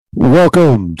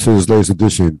Welcome to this latest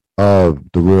edition of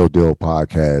the Real Deal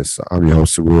Podcast. I'm your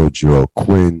host, Cyril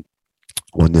Gerald-Quinn,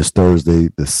 on this Thursday,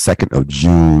 the 2nd of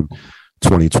June,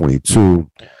 2022.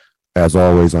 As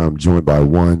always, I'm joined by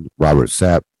one, Robert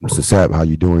Sapp. Mr. Sapp, how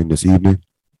you doing this evening?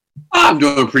 I'm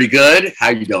doing pretty good. How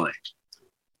you doing?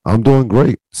 I'm doing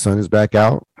great. Sun is back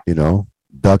out,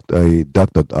 ducked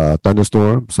a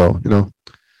thunderstorm. So,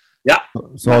 Yeah.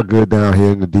 it's all good down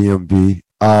here in the DMV.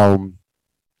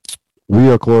 We,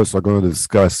 of course, are going to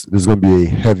discuss, this is going to be a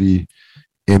heavy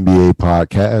NBA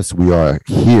podcast. We are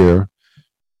here.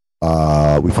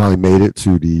 We finally made it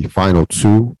to the final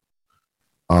two.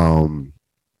 We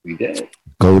did.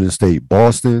 Golden State,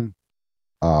 Boston.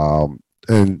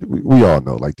 And we all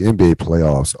know, like, the NBA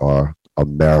playoffs are a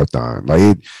marathon.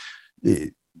 Like,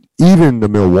 even the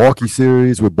Milwaukee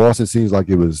series with Boston seems like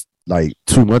it was, like,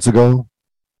 2 months ago.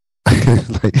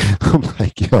 I'm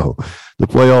like, yo, the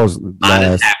playoffs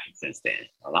last. Since then.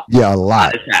 A lot. Yeah, a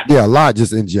lot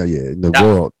just in the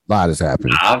world. A lot has happened.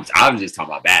 No, I was just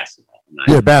talking about basketball.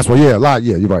 Basketball. Yeah, a lot.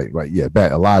 Yeah, you're right. Yeah,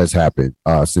 a lot has happened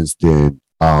since then.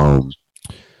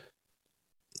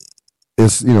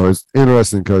 It's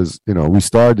interesting because we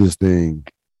started this thing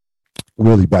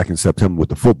really back in September with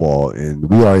the football, and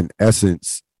we are in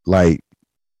essence like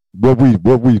what we've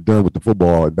done with the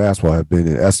football and basketball have been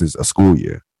in essence a school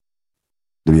year.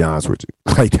 To be honest with you,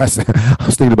 like I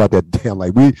was thinking about that. Damn,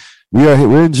 like we're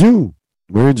in June.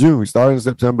 We're in June. We started in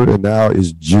September, and now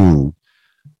is June.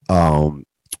 And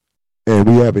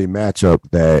we have a matchup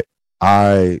that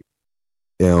I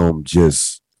am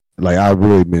just like I've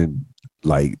really been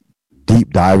like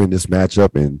deep diving this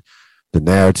matchup and the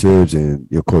narratives, and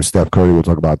of course Steph Curry. We'll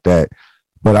talk about that.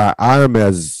 But I am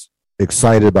as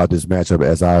excited about this matchup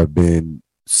as I've been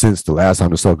since the last time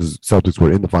the Celtics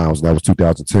were in the finals, and that was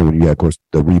 2010 when you had, of course,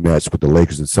 the rematch with the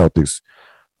Lakers and Celtics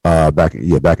back in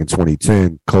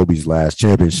 2010, Kobe's last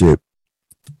championship.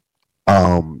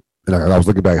 And I was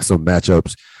looking back at some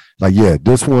matchups. Like, yeah,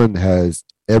 this one has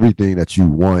everything that you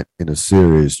want in a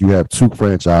series. You have two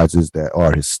franchises that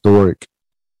are historic.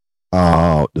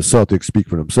 The Celtics speak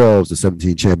for themselves, the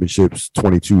 17 championships,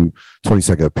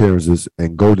 22nd appearances,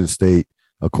 and Golden State,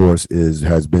 of course,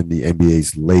 has been the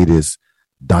NBA's latest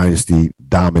dynasty,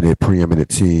 dominant, preeminent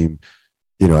team.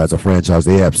 As a franchise,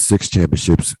 they have 6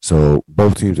 championships. So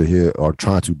both teams are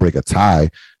trying to break a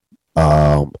tie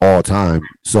all time.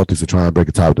 Celtics are trying to break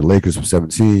a tie with the Lakers for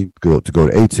 17, to go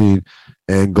to 18.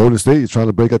 And Golden State is trying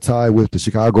to break a tie with the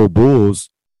Chicago Bulls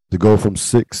to go from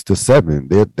 6 to 7.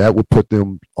 That would put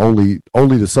them only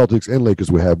the Celtics and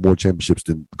Lakers would have more championships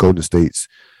than Golden State's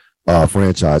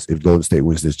franchise if Golden State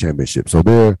wins this championship. So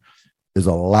there is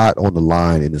a lot on the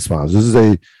line in this finals. This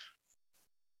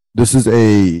is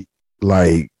a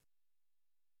like,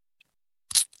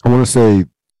 I want to say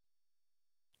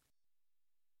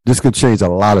this could change a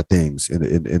lot of things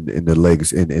in the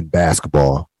legs in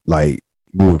basketball, like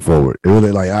moving forward. It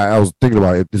really, like I was thinking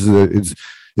about it.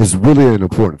 It's really an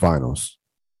important finals,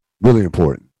 really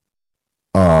important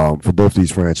for both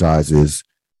these franchises.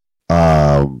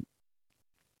 When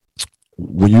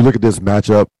you look at this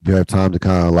matchup, you have time to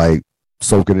kind of like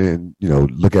soak it in,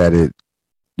 look at it,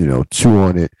 chew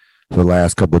on it for the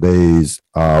last couple of days.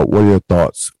 What are your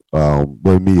thoughts? What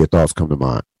immediate thoughts come to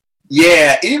mind?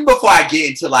 Yeah, even before I get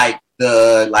into like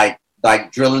the like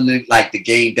drilling the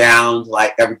game down,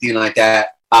 like everything like that.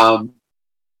 My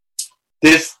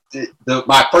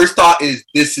first thought is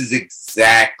this is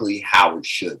exactly how it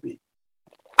should be.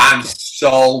 I'm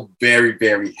so very,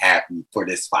 very happy for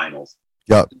this finals.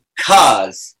 Yep.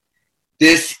 Because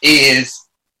this is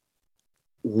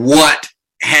what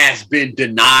has been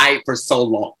denied for so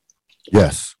long.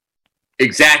 Yes.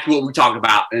 Exactly what we're talking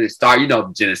about. And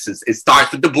Genesis. It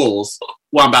starts with the Bulls.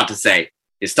 What I'm about to say.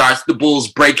 It starts with the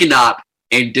Bulls breaking up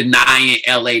and denying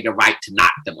LA the right to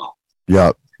knock them off.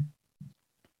 Yep.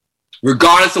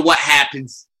 Regardless of what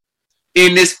happens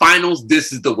in this finals,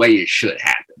 this is the way it should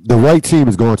happen. The right team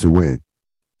is going to win.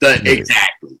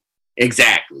 Exactly.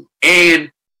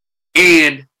 And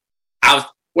I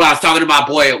was talking to my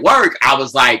boy at work, I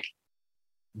was like,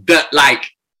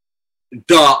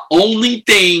 the only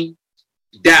thing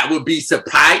that would be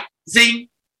surprising,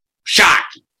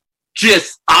 shocking,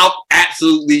 I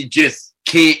absolutely just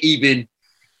can't even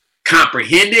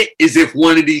comprehend it, is if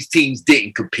one of these teams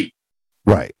didn't compete.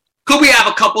 Right. Could we have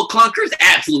a couple clunkers?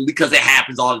 Absolutely, because it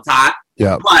happens all the time.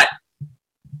 Yeah. But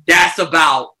that's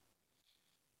about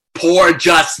poor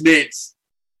adjustments,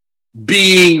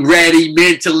 being ready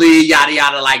mentally, yada,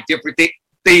 yada, like different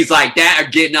things like that, are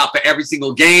getting up for every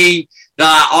single game.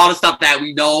 All the stuff that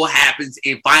we know happens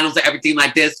in finals and everything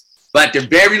like this. But at the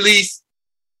very least,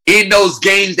 in those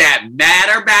games that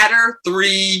matter,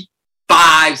 3,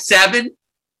 5, 7,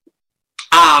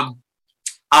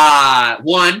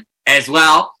 one as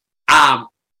well.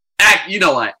 You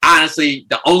know what? Honestly,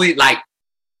 the only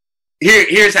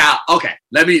here's how. Okay,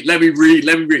 let me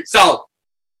read. So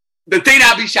the thing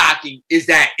that'll be shocking is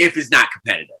that if it's not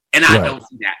competitive, and I don't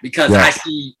see that because I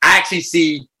actually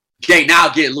see. Okay, now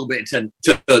I'll get a little bit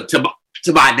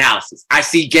into my analysis. I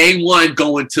see game 1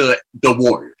 going to the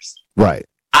Warriors. Right.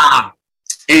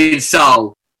 And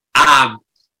so,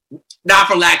 not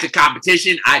for lack of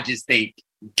competition, I just think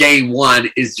game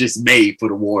 1 is just made for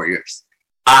the Warriors.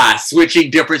 Switching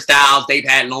different styles, they've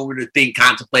had longer to think,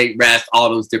 contemplate, rest, all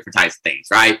those different types of things,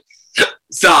 right?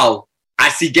 So I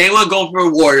see game 1 going for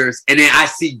the Warriors, and then I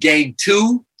see game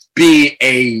 2 being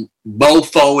a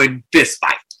mofo and fist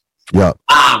fight. Yeah.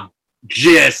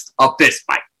 Just a fist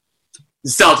fight.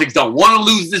 The Celtics don't want to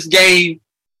lose this game.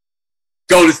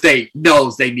 Golden State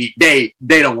knows they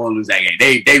don't want to lose that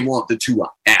game. They want the 2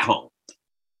 up at home.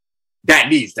 That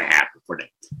needs to happen for them.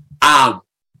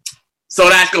 So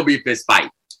that's gonna be a fist fight.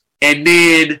 And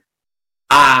then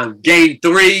game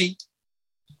 3,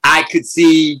 I could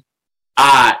see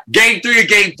game 3 or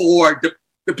game 4,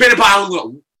 depending upon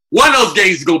who, one of those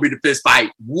games is gonna be the fist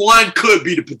fight. One could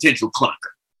be the potential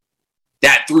clunker.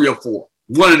 That 3 or 4.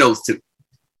 One of those 2.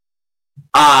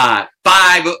 5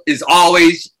 is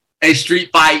always a street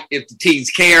fight if the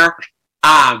teams care.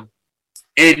 And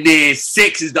then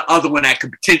 6 is the other one that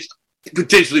could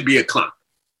potentially be a clunker.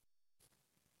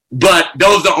 But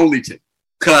those are the only 2.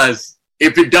 Because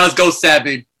if it does go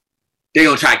 7, they're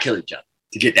going to try to kill each other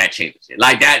to get that championship.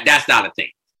 Like that's not a thing.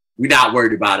 We're not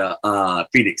worried about a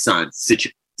Phoenix Suns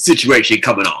situation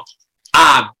coming on.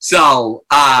 So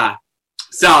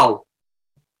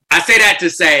I say that to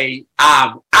say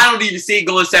I don't even see it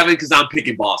going 7 because I'm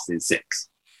picking Boston 6.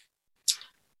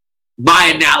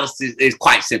 My analysis is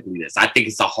quite simply this. I think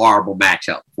it's a horrible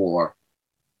matchup for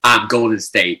Golden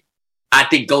State. I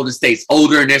think Golden State's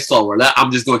older and they're slower.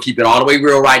 I'm just going to keep it all the way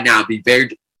real right now and be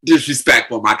very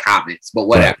disrespectful in my comments, but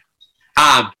whatever.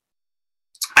 Right.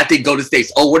 I think Golden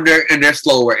State's older and they're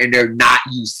slower and they're not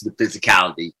used to the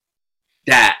physicality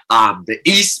that the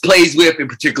East plays with, and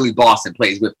particularly Boston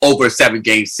plays with over a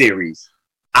 7-game series,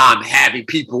 having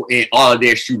people in all of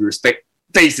their shooters'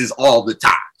 faces all the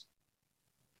time,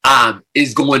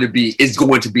 is going to be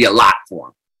a lot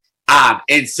for them.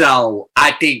 And so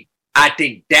I think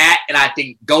that, and I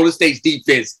think Golden State's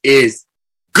defense is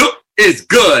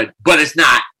good, but it's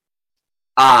not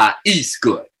East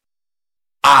good.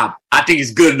 I think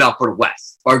it's good enough for the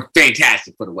West, or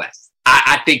fantastic for the West.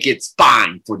 I think it's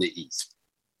fine for the East.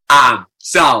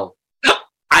 So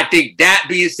I think that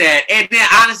being said, and then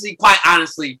quite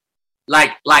honestly,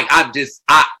 I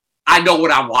know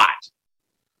what I'm watching.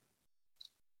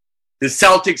 The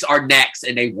Celtics are next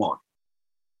and they won.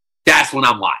 That's what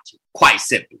I'm watching, quite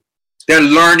simply. They're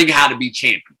learning how to be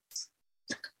champions.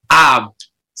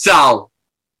 So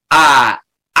I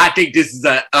think this is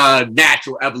a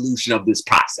natural evolution of this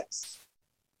process.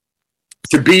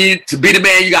 To be the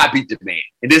man, you gotta beat the man.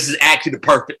 And this is actually the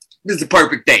perfect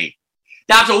thing.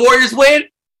 Now, if the Warriors win,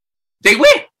 they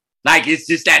win. Like, it's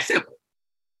just that simple.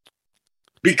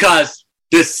 Because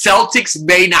the Celtics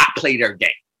may not play their game.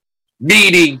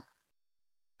 Meaning,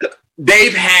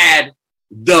 they've had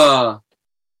the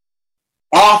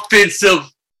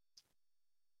offensive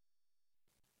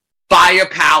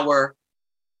firepower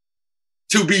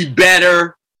to be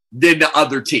better than the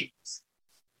other teams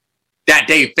that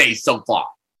they've faced so far.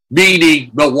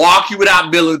 Meaning, Milwaukee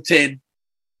without Middleton,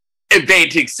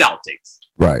 advantage Celtics.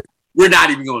 Right. We're not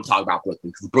even going to talk about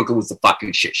Brooklyn because Brooklyn was a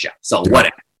fucking shit show. So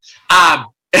whatever.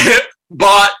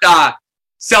 But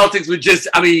Celtics would just,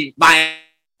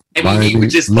 Miami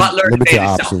with just Butler and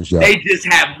options, they just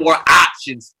have more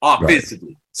options offensively.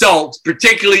 Right. So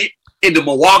particularly in the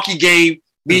Milwaukee game,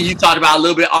 me and you talked about a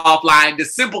little bit offline, the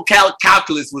simple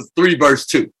calculus was 3 versus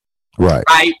 2. Right.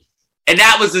 Right. And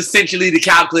that was essentially the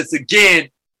calculus again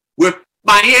with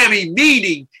Miami,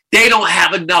 meaning they don't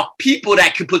have enough people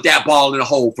that can put that ball in the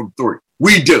hole from 3.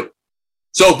 We do.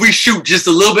 So if we shoot just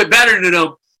a little bit better than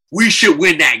them, we should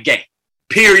win that game.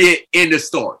 Period. End of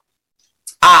story.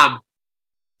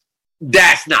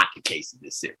 That's not the case in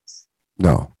this series.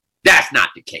 No. That's not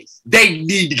the case. They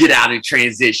need to get out in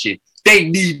transition. They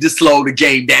need to slow the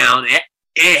game down at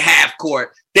half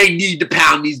court. They need to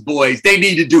pound these boys. They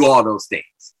need to do all those things.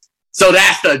 So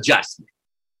that's the adjustment.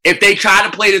 If they try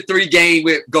to play the 3-game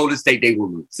with Golden State, they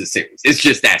will lose the series. It's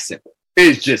just that simple.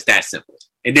 It's just that simple.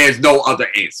 And there's no other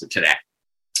answer to that.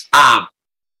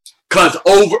 Because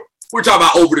we're talking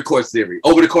about over the course of the series.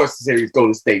 Over the course of the series,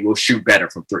 Golden State will shoot better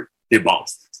from 3 than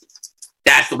Boston.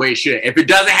 That's the way it should. If it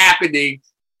doesn't happen, then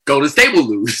Golden State will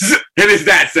lose. And it's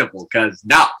that simple because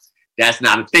no, that's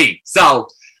not a thing. So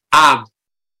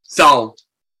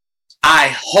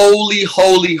I wholly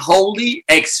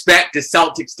expect the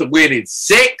Celtics to win in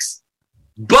 6,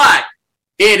 but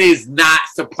it is not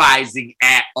surprising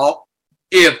at all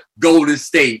if Golden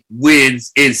State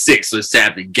wins in 6 or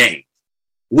 7 games.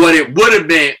 What it would have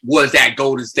meant was that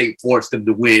Golden State forced them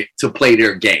to win, to play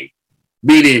their game.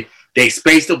 Meaning they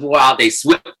spaced the ball out, they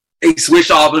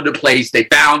switched all over the place, they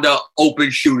found the open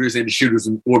shooters, and the shooters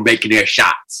were making their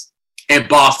shots. And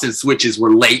Boston's switches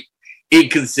were late,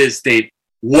 inconsistent,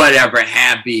 whatever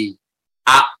have you.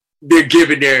 They're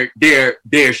giving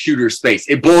their shooter space.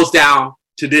 It boils down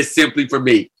to this simply for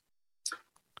me.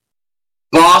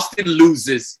 Boston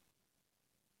loses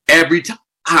every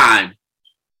time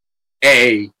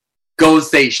a Golden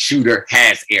State shooter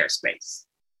has airspace.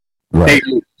 Right. They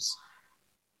lose.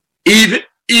 Even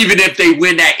if they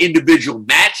win that individual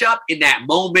matchup, in that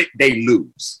moment, they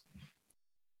lose.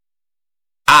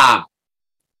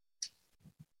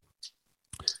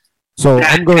 So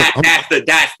that's I'm gonna. The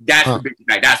big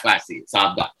fact. That's why I see it. So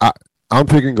I'm done. I'm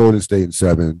picking Golden State in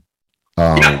 7.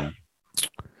 And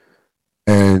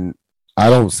I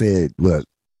don't say it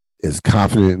as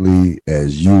confidently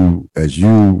as you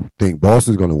think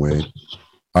Boston's going to win.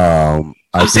 I'm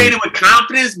saying it with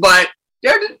confidence, but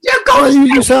they're going.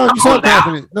 You sound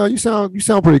confident. No, you sound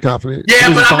pretty confident. Yeah,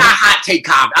 but I'm not hot take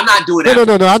confident. I'm not doing that.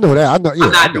 No. I know that. I'm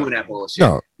not doing that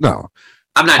bullshit. No.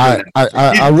 I'm not doing that.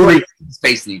 I really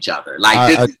facing each other.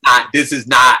 Like this is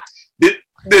not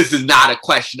a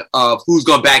question of who's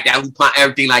going to back that, who's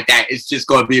everything like that. It's just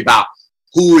going to be about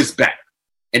who is better,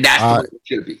 and that's what it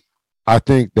should be. I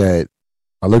think that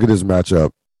I look at this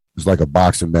matchup. It's like a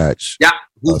boxing match. Yeah,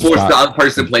 who forced the other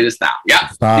person to play the style? Yeah,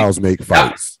 styles make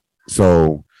fights. Yeah.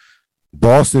 So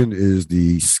Boston is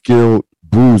the skilled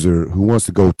bruiser who wants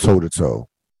to go toe to toe.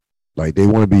 Like they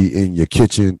want to be in your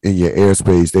kitchen, in your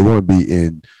airspace. They want to be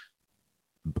in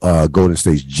Golden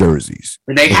State's jerseys.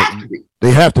 And they have to be.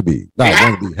 They have to be.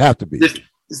 Have to be.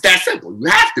 It's that simple. You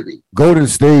have to be. Golden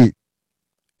State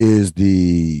is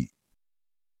the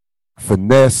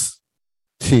finesse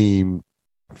team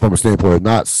from a standpoint of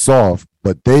not soft,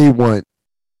 but they want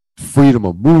freedom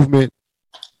of movement.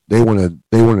 They want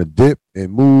to dip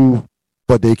and move,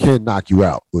 but they can't knock you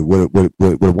out with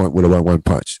a one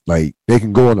punch. Like they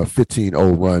can go on a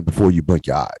 15-0 run before you blink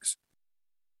your eyes.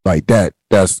 Like that.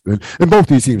 And both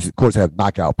these teams, of course, have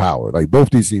knockout power. Like both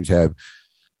these teams have,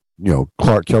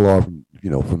 Clark Kellogg,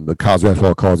 from the college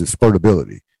basketball calls it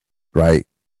spurtability, right?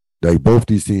 Like both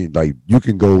these teams, like you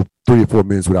can go 3 or 4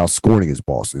 minutes without scoring against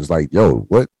Boston. It's like, yo,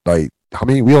 what? Like, I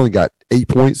mean, we only got 8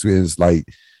 points. It's like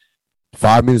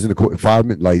 5 minutes in the quarter, 5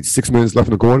 minutes, like 6 minutes left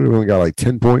in the quarter. We only got like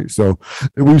 10 points. So,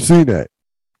 and we've seen that.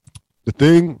 The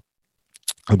thing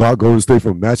about Golden State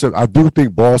from matchup, I do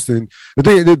think Boston.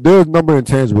 There's a number of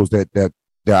intangibles that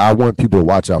I want people to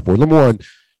watch out for. Number one,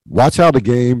 watch how the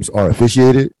games are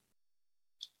officiated.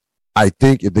 I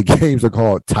think if the games are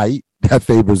called tight, that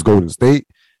favors Golden State.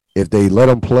 If they let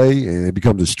them play and it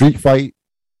becomes a street fight,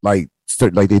 like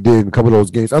they did in a couple of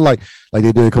those games, unlike like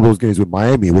they did a couple of those games with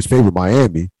Miami, which favored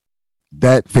Miami,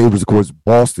 that favors, of course,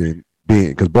 Boston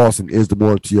because Boston is the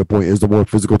more, to your point, is the more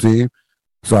physical team.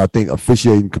 So I think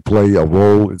officiating could play a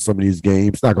role in some of these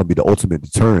games. It's not going to be the ultimate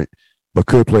deterrent, but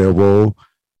could play a role.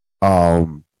 I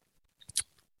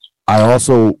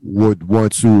also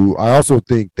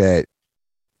think that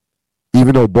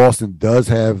even though Boston does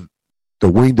have the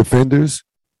wing defenders,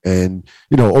 and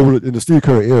in the Steve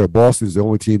Kerr era, Boston is the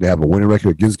only team to have a winning record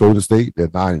against Golden State. They're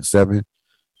 9-7.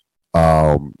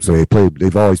 So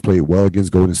they've always played well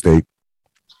against Golden State.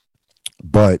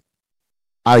 But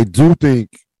I do think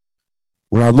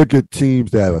when I look at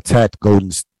teams that have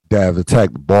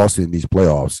attacked Boston in these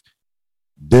playoffs,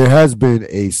 there has been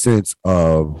a sense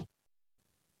of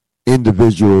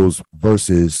individuals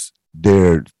versus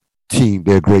their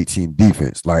great team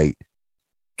defense. Like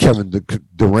Kevin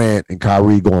Durant and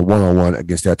Kyrie going one-on-one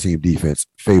against that team defense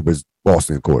favors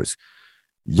Boston, of course.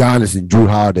 Giannis and Drew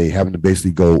Holiday having to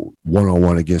basically go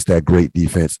one-on-one against that great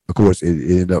defense. Of course, it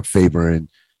ended up favoring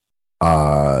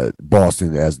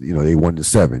Boston as, they won the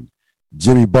 7.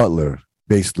 Jimmy Butler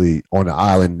basically on the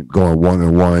island going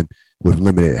one-on-one with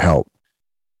limited help.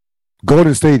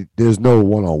 Golden State, there's no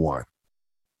one-on-one.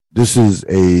 This is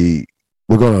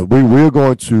you're going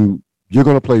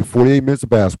to play 48 minutes of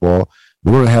basketball.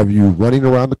 We're going to have you running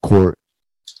around the court,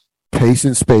 pace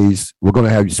and space. We're going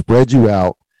to have you spread you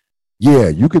out. Yeah,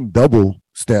 you can double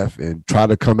Steph and try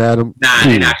to come at him. Nah,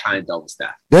 they're not trying to double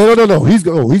Steph. No. He's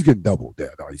getting doubled.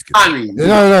 There, no, he's getting. I mean, they're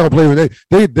not going to play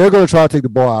with they're going to try to take the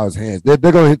ball out of his hands.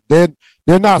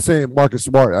 They're not saying Marcus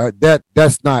Smart.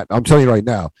 That's not. I'm telling you right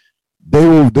now.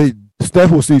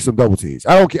 Steph will see some double teams.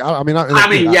 I don't care. I mean,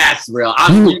 yes, real.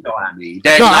 You know what I mean.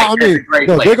 They're going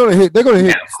to hit. They're going to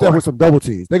hit Steph with some double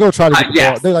teams. They're going to try to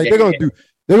get the ball. They're going to do.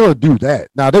 They're going to do that.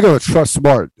 Now they're going to trust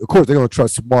Smart. Of course, they're going to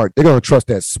trust Smart. They're going to trust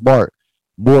that Smart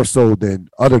more so than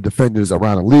other defenders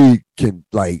around the league can.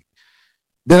 Like,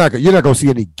 you're not going to see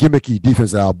any gimmicky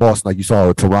defense out of Boston like you saw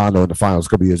with Toronto in the finals a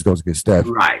couple years ago against Steph,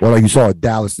 right? Or like you saw at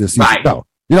Dallas this season. Right. No,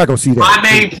 you're not going to see that. My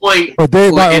main point. But they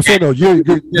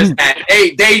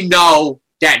know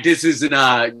that this isn't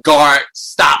a guard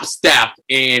stop Steph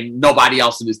and nobody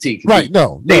else in this team can right?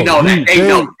 No, they know that. They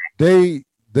know that.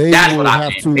 That's what I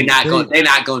mean. They're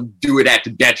not going to do it at the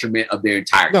detriment of their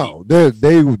entire team. No,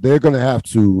 they're going to have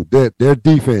to. Their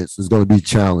defense is going to be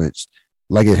challenged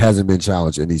like it hasn't been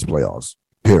challenged in these playoffs.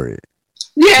 Period.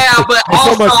 Yeah, but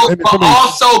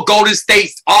also Golden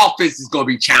State's offense is going to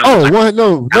be challenged.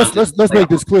 Let's make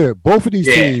this clear. Both of these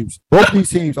teams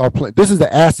are playing. This is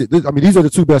the asset. These are the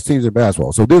two best teams in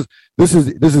basketball. So this is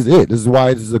it. This is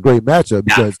why this is a great matchup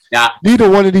because neither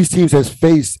one of these teams has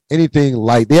faced anything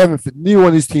like neither one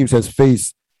of these teams has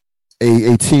faced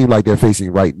a team like they're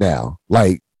facing right now.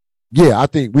 Like, yeah, I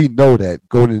think we know that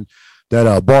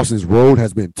Boston's road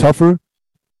has been tougher.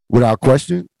 Without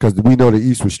question, because we know the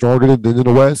East was stronger than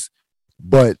the West,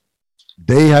 but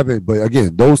they haven't. But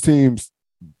again, those teams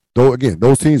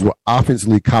were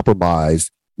offensively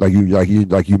compromised, like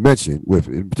you mentioned. With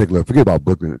in particular, forget about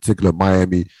Brooklyn, in particular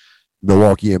Miami,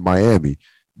 Milwaukee, and Miami.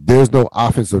 There's no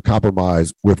offensive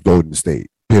compromise with Golden State.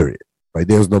 Period. Like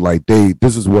there's no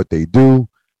this is what they do.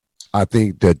 I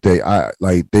think that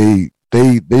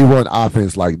they run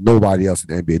offense like nobody else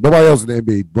in the NBA. Nobody else in the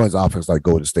NBA runs offense like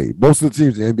Golden State. Most of the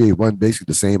teams in the NBA run basically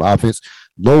the same offense.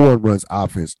 No one runs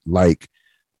offense like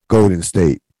Golden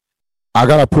State. I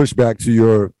got to push back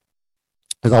to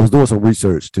because I was doing some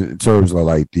research in terms of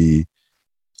the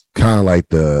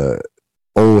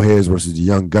old heads versus the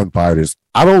young gunfighters.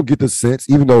 I don't get the sense,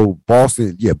 even though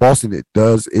Boston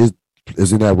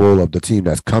is in that role of the team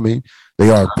that's coming. They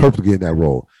are perfectly in that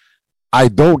role. I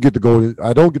don't get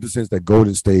the sense that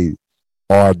Golden State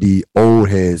are the old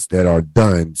heads that are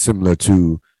done, similar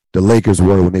to the Lakers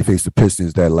were when they faced the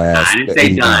Pistons that last. I didn't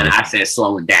say done. I said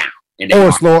slowing down. You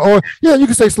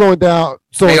can say slowing down.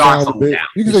 They are slowing down.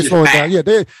 You can say slowing down. Yeah,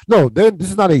 this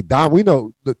is not a dime. We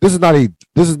know this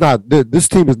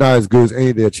team is not as good as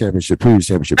any of their previous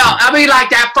championship. No, I mean like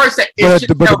that first. But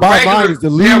the bottom line is the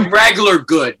league. They're regular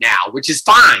good now, which is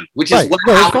fine. Which is how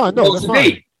it's supposed to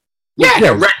be.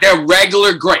 Yeah, they're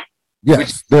regular great.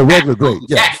 Yes, they're regular great.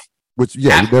 Yes.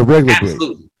 They're regular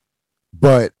great.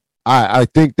 But I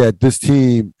think that this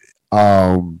team,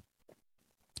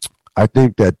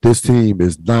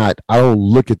 is not. I don't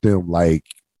look at them like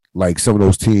some of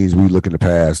those teams we look in the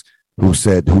past who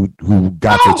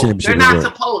got their championship.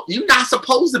 You're not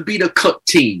supposed to be the cook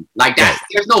team like that. Right.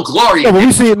 There's no glory. No,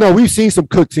 but we've seen some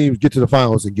cook teams get to the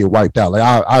finals and get wiped out.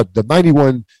 Like the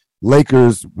 91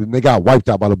 Lakers, when they got wiped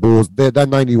out by the Bulls, that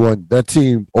 91, that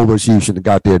team overachieved, shouldn't have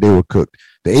got there. They were cooked.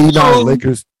 The 89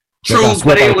 Lakers. True,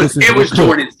 but it was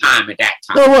Jordan's time at that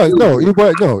time.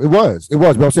 It was.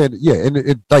 But I'm saying, yeah,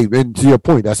 and to your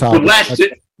point, that's how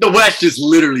the West just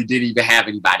literally didn't even have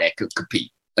anybody that could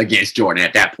compete against Jordan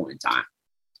at that point in time.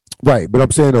 Right, but I'm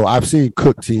saying though, I've seen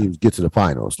cook teams get to the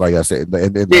finals. Like I said,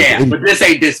 but this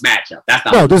ain't this matchup. That's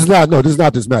not. This is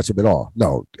not this matchup at all.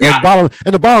 No, yeah.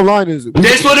 And the bottom line is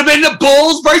this would have been the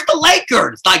Bulls versus the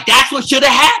Lakers. Like that's what should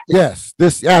have happened. Yes,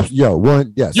 yes. You're 100%.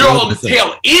 on the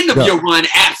tail end of your run,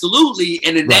 absolutely,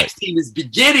 and the next team is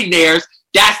beginning theirs.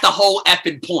 That's the whole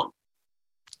effing point.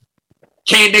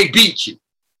 Can they beat you?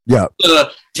 Yeah.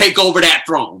 To take over that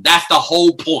throne. That's the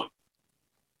whole point.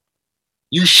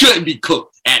 You shouldn't be cooked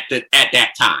at that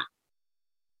time.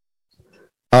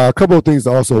 A couple of things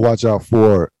to also watch out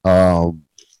for.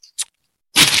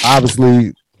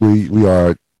 Obviously, we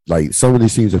are like some of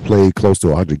these teams have played close to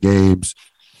 100 games.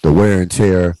 The wear and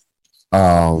tear.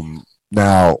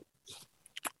 Now,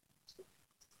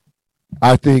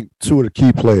 I think two of the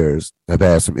key players have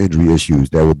had some injury issues.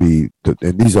 That would be,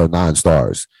 and these are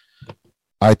non-stars.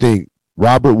 I think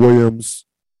Robert Williams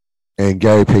and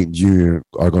Gary Payton Jr.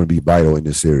 are going to be vital in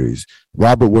this series.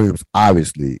 Robert Williams,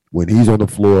 obviously, when he's on the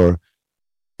floor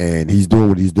and he's doing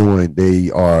what he's doing,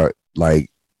 they are like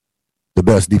the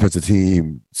best defensive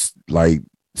team, like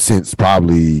since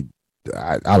probably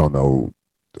I don't know.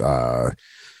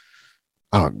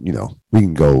 we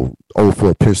can go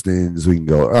 0-4 Pistons. We can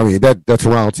go. I mean, that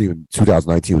Toronto team in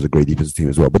 2019 was a great defensive team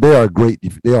as well. But they are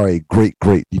a great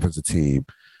defensive team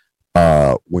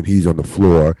when he's on the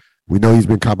floor. We know he's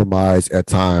been compromised at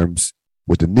times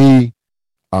with the knee.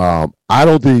 I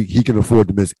don't think he can afford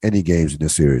to miss any games in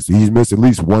this series. He's missed at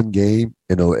least one game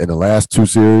in the last two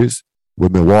series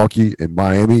with Milwaukee and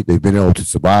Miami. They've been able to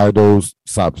survive those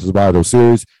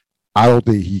series. I don't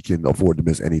think he can afford to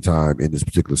miss any time in this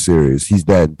particular series. He's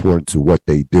that important to what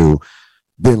they do.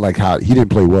 Then, like how he didn't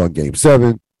play well in Game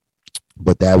 7,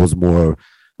 but that was more.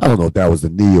 I don't know if that was the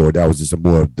knee or that was just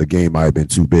more of the game might have been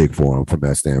too big for him from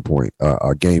that standpoint.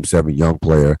 A Game 7 young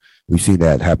player, we've seen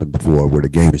that happen before, where the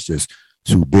game is just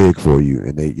too big for you,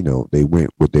 and they went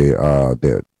with their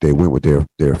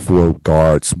four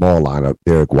guard small lineup: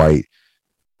 Derek White,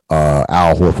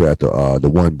 Al Horford at the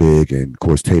one big, and of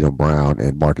course Tatum Brown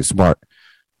and Marcus Smart,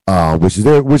 which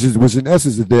in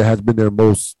essence there has been their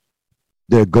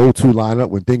go-to lineup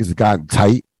when things have gotten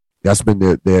tight. That's been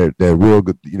their real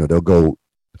good. They'll go.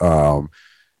 It'll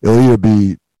either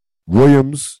be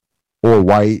Williams or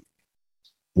White,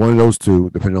 one of those two,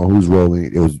 depending on who's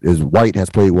rolling. White has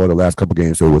played well the last couple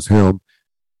games, so it was him,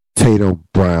 Tatum,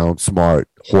 Brown, Smart,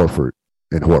 Horford.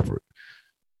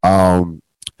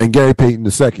 And Gary Payton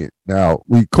II. Now,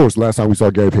 last time we saw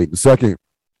Gary Payton II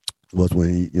was when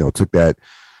he, took that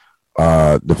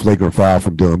the flagrant foul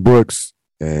from Dylan Brooks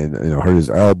and hurt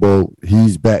his elbow.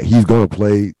 He's back. He's going to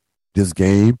play this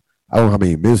game. I don't know how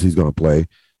many minutes he's going to play,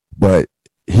 but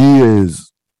he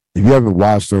is. If you haven't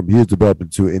watched him, he has developed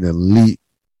into an elite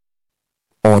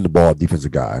on the ball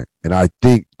defensive guy, and I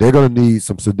think they're going to need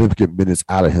some significant minutes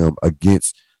out of him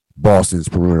against Boston's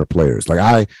perimeter players.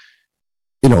 Like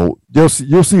you'll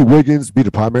see Wiggins be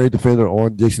the primary defender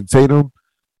on Jason Tatum,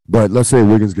 but let's say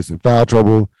Wiggins gets in foul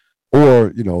trouble,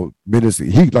 or minutes.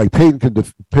 Payton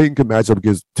can match up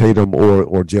against Tatum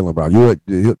or Jaylen Brown.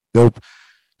 They'll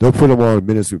put him on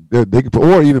minutes. They can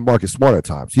or even Marcus Smart at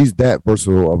times. He's that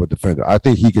versatile of a defender. I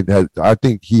think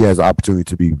he has an opportunity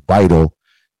to be vital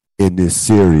in this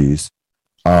series,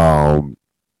 in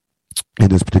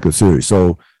this particular series.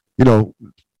 So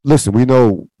listen, we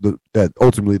know that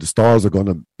ultimately the stars are going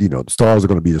to be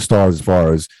the stars as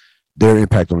far as their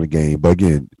impact on the game. But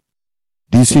again,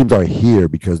 these teams are here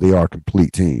because they are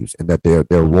complete teams, and that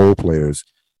their role players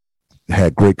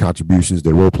had great contributions.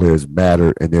 Their role players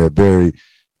matter, and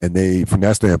they from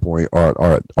that standpoint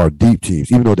are deep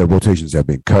teams, even though their rotations have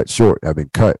been cut short, and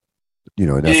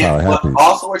that's how it happens.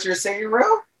 Also, what you're saying,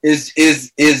 Real, is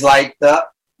like the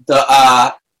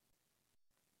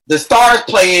stars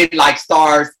playing like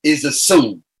stars is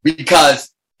assumed, because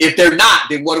if they're not,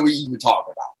 then what are we even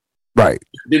talking about? Right.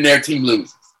 Then their team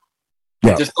loses.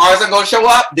 Yeah. If the stars are going to show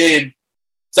up, then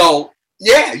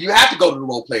yeah, you have to go to the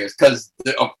role players, because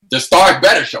the stars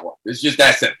better show up. It's just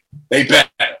that simple. They better.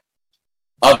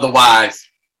 Otherwise,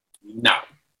 no.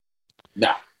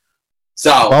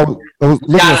 So you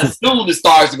gotta assume the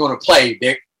stars are going to play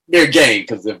their game,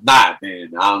 because if not,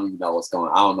 then I don't even know what's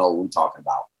going on. I don't know what we're talking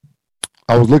about.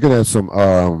 I was looking at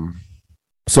some.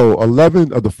 So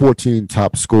 11 of the 14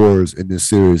 top scorers in this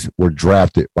series were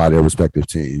drafted by their respective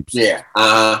teams. Yeah.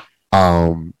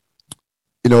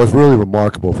 It's really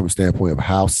remarkable from the standpoint of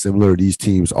how similar these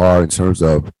teams are in terms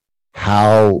of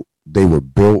how they were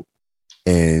built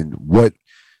and what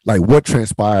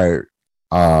transpired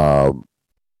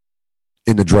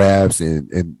in the drafts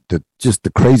and the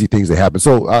crazy things that happened.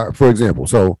 So, for example,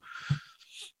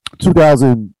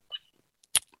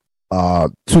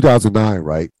 2009,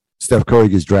 right? Steph Curry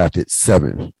gets drafted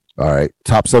 7th. All right,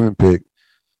 top 7 pick.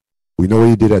 We know what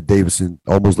he did at Davidson.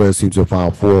 Almost led his team to a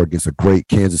Final Four against a great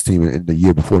Kansas team in the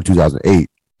year before, 2008.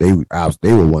 They were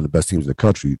one of the best teams in the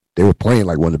country. They were playing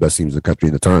like one of the best teams in the country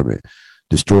in the tournament.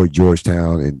 Destroyed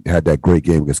Georgetown and had that great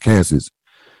game against Kansas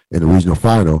in the regional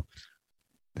final.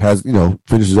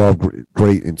 Finishes off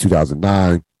great in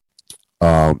 2009.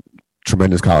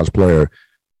 Tremendous college player.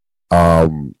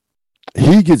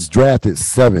 He gets drafted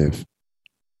 7th,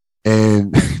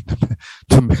 and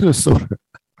to Minnesota.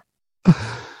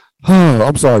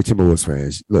 I'm sorry, Timberwolves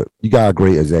fans. Look, you got a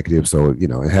great executive, so you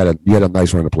had a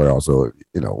nice run to play. Also,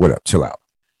 whatever, chill out.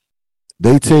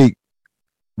 They take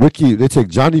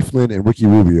Johnny Flynn and Ricky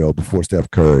Rubio before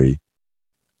Steph Curry,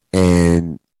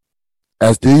 and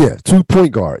as 2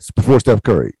 point guards before Steph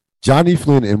Curry. Johnny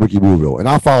Flynn and Ricky Rubio. And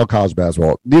I follow college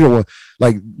basketball. Neither one,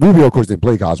 Rubio, of course, didn't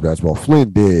play college basketball.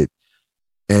 Flynn did.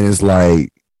 And it's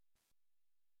like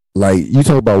you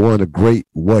talk about one of the great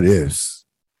what ifs.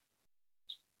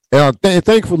 And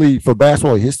thankfully for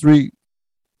basketball history,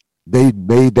 they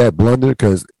made that blunder,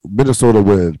 because Minnesota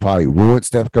would have probably ruined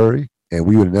Steph Curry, and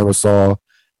we would have never saw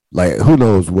Like, who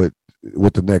knows what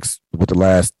the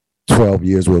last 12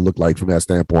 years will look like from that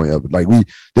standpoint of like there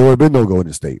would have been no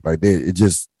Golden State. Like it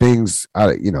just things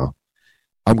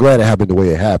I'm glad it happened the way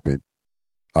it happened.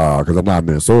 Because I'm not a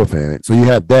Minnesota fan. So you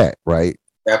have that, right?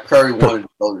 That Curry wanted to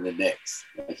go to the Knicks.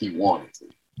 Like he wanted to.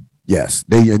 Yes.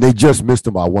 They just missed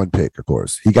him by one pick, of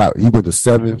course. He went to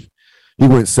seventh. He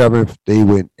went seventh. They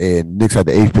went and Knicks had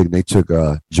the eighth pick and they took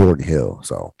Jordan Hill.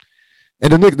 So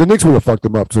and the Knicks would have fucked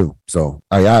him up too. So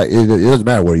it doesn't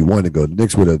matter where he wanted to go. The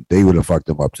Knicks would have fucked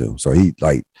him up too. So he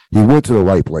went to the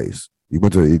right place. He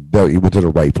went to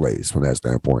the right place from that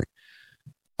standpoint.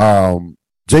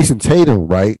 Jason Tatum,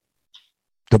 right?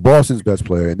 The Boston's best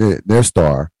player and their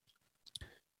star.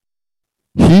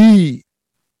 He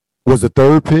was the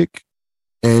third pick.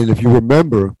 And if you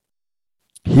remember,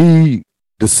 the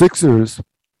Sixers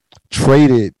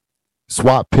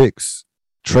swap picks,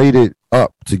 traded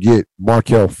up to get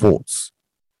Markelle Fultz.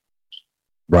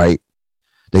 Right?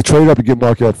 They traded up to get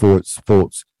Markelle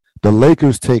Fultz. The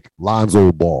Lakers take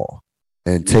Lonzo Ball,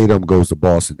 and Tatum goes to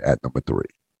Boston at number 3.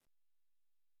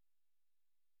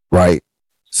 Right?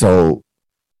 So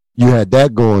you had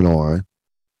that going on.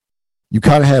 You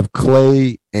kind of have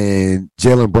Clay and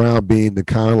Jaylen Brown being the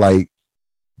kind of like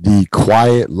the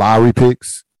quiet lottery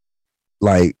picks.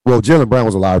 Like, well, Jaylen Brown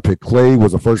was a lottery pick. Clay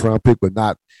was a first round pick, but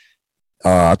not.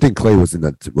 I think Clay was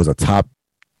a top.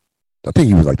 I think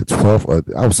he was like the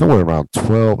 12th. I was somewhere around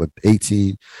 12 and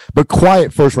 18. But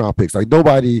quiet first round picks. Like no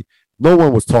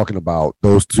one was talking about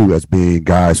those two as being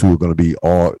guys who were going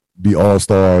to be all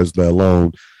stars, let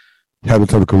alone having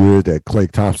the type of career that Klay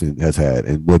Thompson has had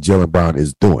and what Jaylen Brown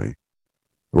is doing,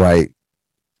 right?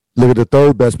 Look at the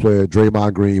third best player,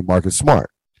 Draymond Green, Marcus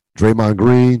Smart. Draymond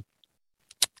Green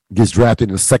gets drafted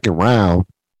in the second round.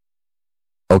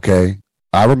 Okay.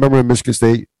 I remember in Michigan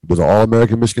State, it was an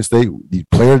All-American Michigan State, the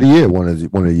player of the year one of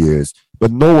the years. But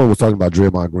no one was talking about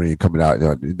Draymond Green coming out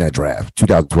in that draft,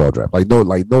 2012 draft. Like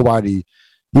nobody,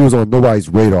 he was on nobody's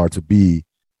radar to be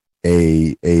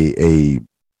a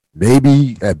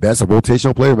maybe at best a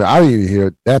rotational player, but I didn't even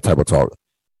hear that type of talk.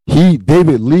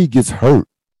 David Lee gets hurt.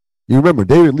 You remember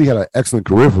David Lee had an excellent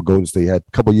career for Golden State. He had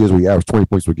a couple of years where he averaged 20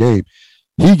 points per game.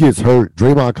 He gets hurt.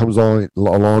 Draymond comes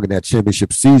along in that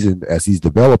championship season as he's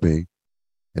developing,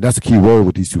 and that's a key word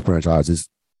with these two franchises: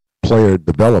 player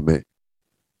development.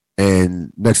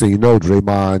 And next thing you know,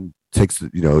 Draymond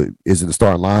is in the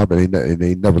starting lineup, and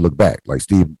they never look back. Like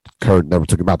Steve Kerr never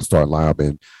took him out the starting lineup,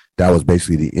 and that was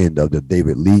basically the end of the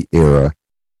David Lee era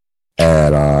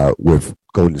with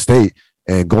Golden State.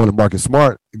 And going to Marcus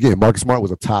Smart, again, Marcus Smart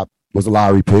was a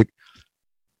lottery pick.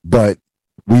 But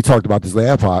we talked about this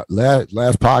last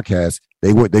podcast.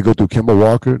 They go through Kemba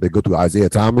Walker, they go through Isaiah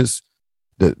Thomas,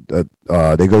 they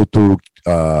go through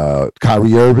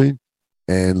Kyrie Irving,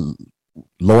 and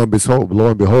lo and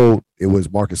behold, it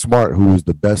was Marcus Smart who was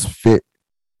the best fit,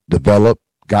 developed,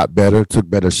 got better, took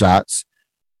better shots,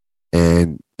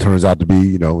 and turns out to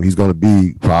be, he's going to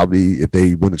be probably, if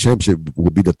they win the championship, will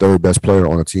be the third best player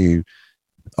on a team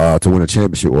to win a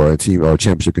championship or a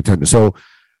championship contender. So a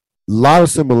lot of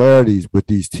similarities with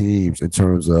these teams in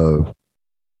terms of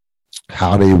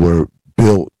how they were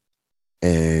built,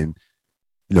 and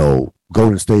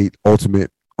Golden State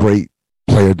ultimate great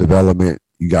player development.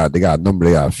 They got a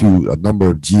number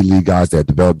of G League guys that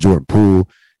developed: Jordan Poole,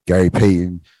 Gary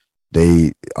Payton.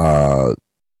 They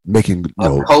making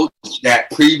a coach that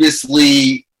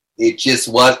previously it just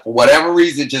was, for whatever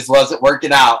reason, just wasn't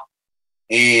working out,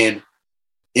 and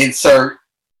insert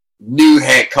new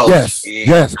head coach.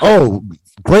 Yes. Oh,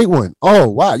 great one. Oh,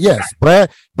 wow. Yes. Brad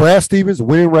Stevens,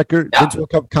 winning record, into a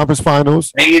conference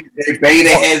finals. Banging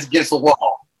their heads against the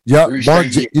wall. Yeah.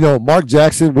 Mark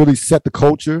Jackson really set the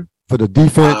culture for the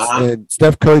defense, and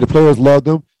Steph Curry, the players loved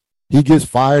him. He gets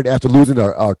fired after losing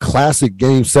a classic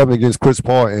Game 7 against Chris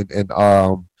Paul and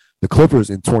the Clippers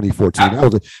in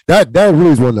 2014. That really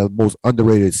is one of the most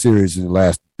underrated series in the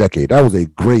last decade. That was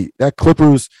that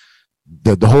Clippers,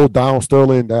 the whole Donald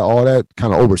Sterling, all that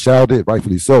kind of overshadowed it,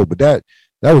 rightfully so. But that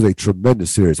was a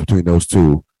tremendous series between those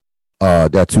two.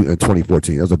 In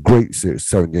 2014. That was a great series,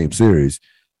 7-game series.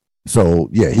 So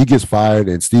yeah, he gets fired,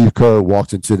 and Steve Kerr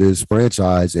walks into this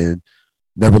franchise and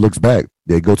never looks back.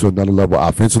 They go to another level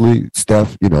offensively.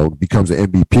 Steph, becomes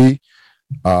an MVP.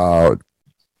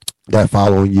 That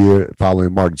following year,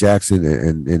 following Mark Jackson,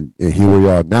 and here we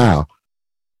are now.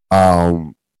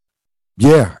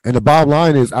 Yeah, and the bottom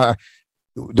line is,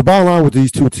 the bottom line with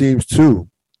these two teams too,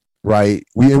 right?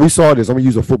 We saw this. I'm gonna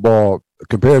use a football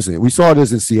comparison. We saw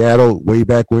this in Seattle way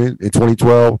back when in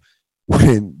 2012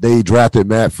 when they drafted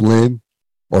Matt Flynn,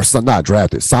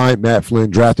 signed Matt Flynn,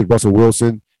 drafted Russell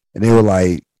Wilson, and they were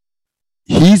like,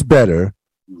 he's better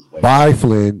By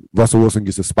Flynn, Russell Wilson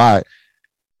gets a spot.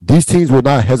 These teams will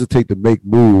not hesitate to make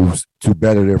moves to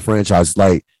better their franchise.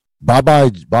 Like bye-bye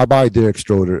Dennis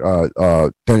Schroeder,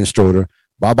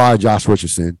 bye-bye Josh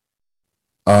Richardson,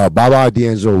 bye-bye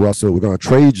D'Angelo Russell. We're going to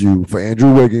trade you for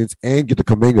Andrew Wiggins and get the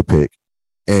Kuminga pick.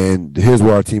 And here's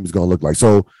what our team is going to look like.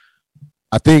 So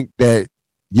I think that,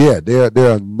 yeah, there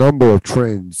are a number of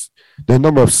trends. There are a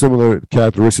number of similar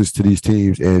characteristics to these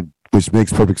teams, and which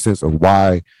makes perfect sense of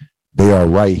why they are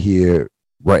right here,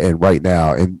 right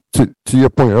now. And to your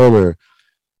point earlier,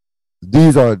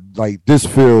 these are like, this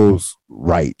feels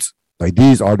right. Like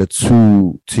these are the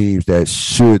two teams that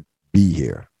should be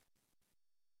here.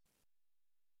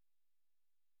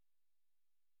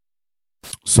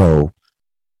 So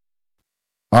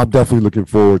I'm definitely looking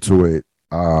forward to it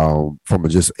from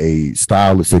just a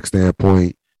stylistic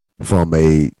standpoint. From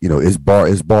a, is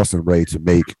Boston ready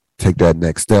to take that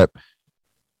next step?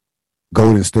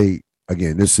 Golden State,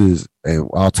 again, this is, and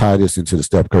I'll tie this into the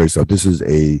Steph Curry stuff. This is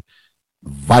a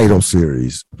vital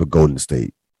series for Golden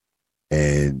State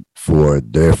and for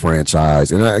their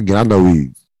franchise. And again, I know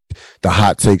the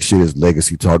hot take shit is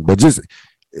legacy talk, but just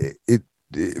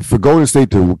for Golden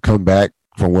State to come back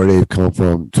from where they've come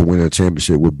from to win a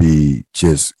championship would be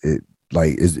just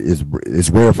it's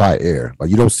rarefied air. Like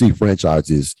you don't see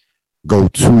franchises go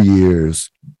 2 years,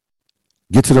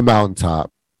 get to the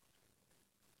mountaintop,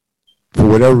 for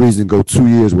whatever reason, go 2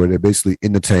 years where they're basically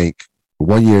in the tank,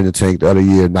 1 year in the tank, the other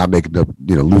year not making the,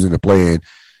 losing the play-in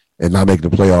and not making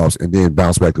the playoffs, and then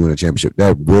bounce back to win a championship.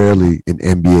 That rarely in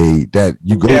NBA. That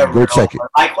you go check it.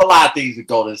 Like a lot of things at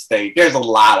Golden State, there's a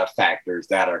lot of factors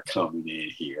that are coming in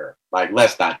here. Like,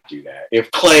 let's not do that. If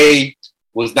Clay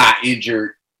was not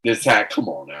injured this time, come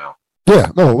on now.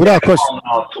 Yeah, no, without question.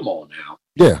 Come on now.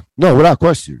 Yeah, no, without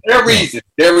question. There are reasons.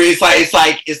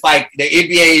 It's like the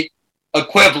NBA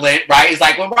equivalent, right? It's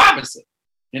like with Robinson.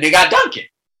 And they got Duncan.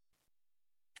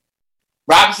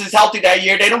 Robinson's healthy that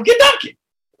year, they don't get Duncan.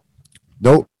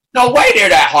 Nope. No way they're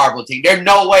that horrible team. There's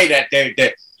no way that they're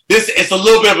this. It's a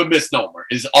little bit of a misnomer,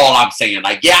 is all I'm saying.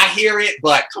 Like, yeah, I hear it,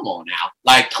 but come on now.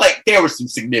 Like, there were some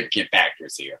significant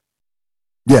factors here.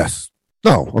 Yes.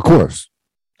 No, of course.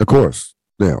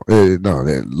 Yeah, a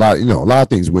lot of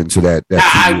things went into that.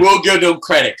 I will give them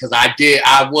credit because I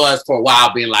was for a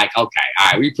while being like, okay,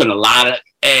 all right, we put a lot of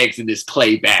eggs in this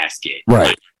Clay basket.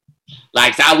 Right.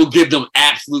 Like so I will give them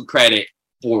absolute credit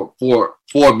for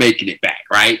making it back,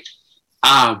 right?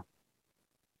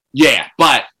 Yeah,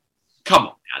 but come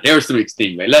on now. There was some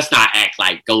extenuating. Let's not act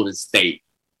like Golden State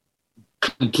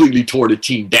completely tore the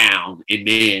team down and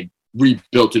then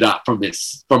rebuilt it up from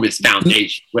its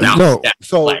foundation without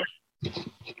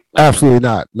absolutely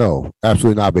not. No,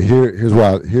 absolutely not. But here's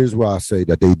why I say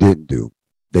that they didn't do.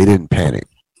 They didn't panic.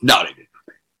 No, they didn't.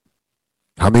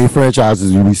 How many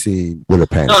franchises have we seen with a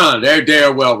panic? No, they're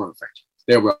a well-run franchise.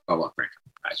 They're a well-run franchise.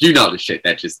 You know the shit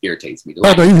that just irritates me.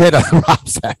 No, you had Rob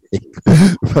said.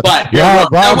 But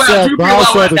Rob said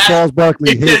that Charles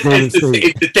Barkley hit Golden State.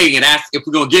 It's the thing, and that's, if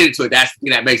we're gonna get into it, that's the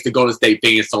thing that makes the Golden State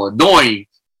thing so annoying.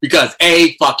 Because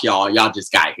fuck y'all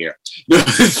just got here. The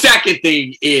second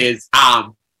thing is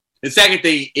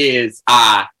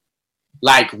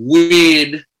like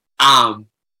when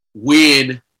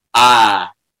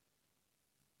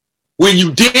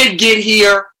you did get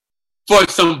here for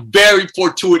some very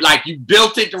fortuitous, like you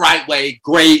built it the right way,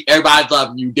 great, everybody's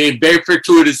loving you, then very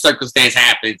fortuitous circumstance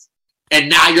happens, and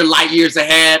now you're light years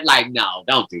ahead. Like, no,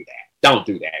 don't do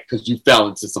that, because you fell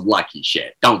into some lucky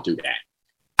shit. Don't do that.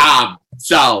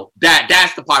 So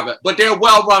that's the part of it. But they're a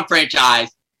well-run franchise,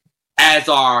 as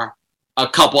are a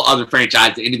couple other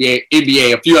franchises, NBA,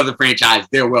 a few other franchises.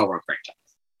 They're a well-run franchise.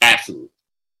 Absolutely.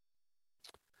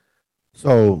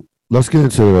 So let's get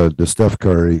into the Steph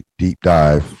Curry deep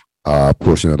dive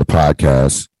portion of the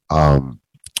podcast.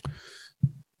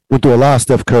 Went through a lot of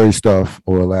Steph Curry stuff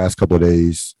over the last couple of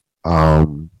days. I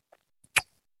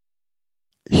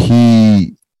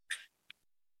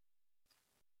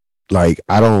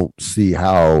don't see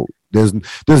how there's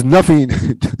nothing.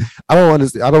 I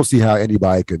don't see how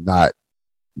anybody could not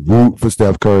root for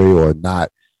Steph Curry or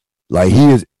not. Like,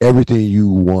 he is everything you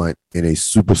want in a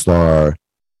superstar,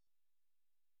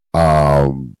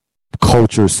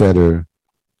 culture setter.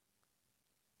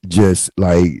 Just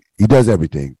like, he does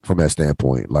everything from that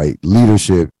standpoint. Like,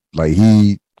 leadership, like,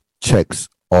 he checks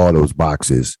all those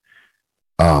boxes.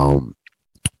 Lot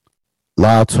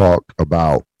of talk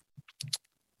about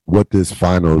what this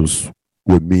finals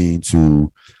would mean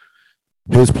to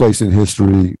his place in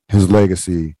history, his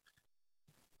legacy,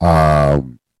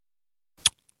 and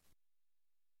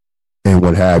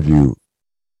what have you.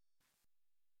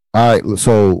 All right,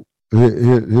 so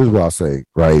here's what I'll say,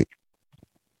 right?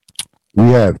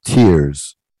 we have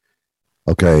tiers.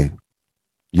 Okay,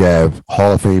 you have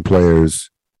Hall of Fame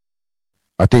players.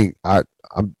 I think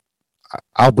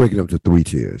I'll break it up to 3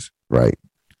 tiers. Right,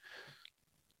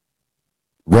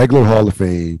 regular Hall of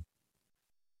Fame,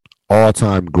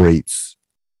 all-time greats,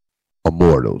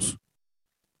 immortals.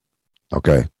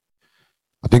 Okay,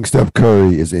 I think Steph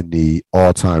Curry is in the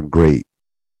all-time great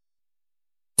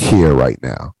tier right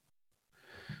now.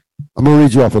 I'm gonna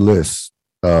read you off a list.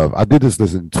 I did this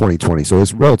list in 2020, so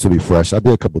it's relatively fresh. I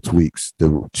did a couple tweaks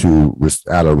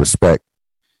out of respect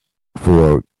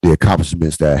for the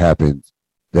accomplishments that happened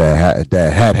that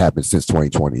had happened since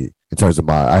 2020. In terms of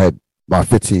I had my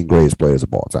 15 greatest players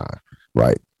of all time.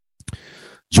 Right,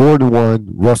 Jordan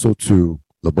 1, Russell 2,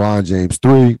 LeBron James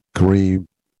 3, Kareem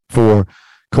 4,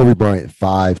 Kobe Bryant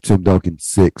 5, Tim Duncan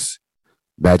 6,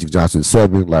 Magic Johnson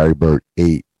 7, Larry Bird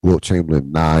 8, Wilt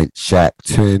Chamberlain 9, Shaq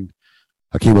 10,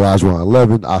 Hakeem Olajuwon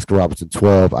 11, Oscar Robertson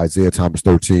 12, Isaiah Thomas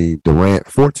 13, Durant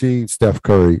 14, Steph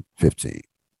Curry 15.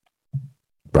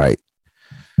 Right.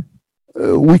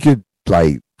 We could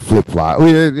like flip flop.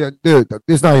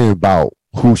 It's not even about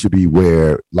who should be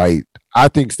where. Like, I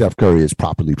think Steph Curry is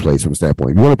properly placed from a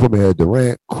standpoint. If you want to put him ahead of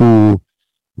Durant, cool. You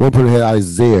want to put him ahead of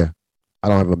Isaiah, I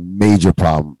don't have a major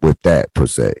problem with that per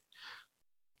se.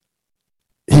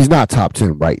 He's not top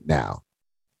 10 right now.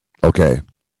 Okay.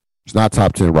 He's not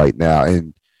top 10 right now.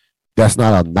 And that's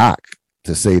not a knock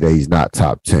to say that he's not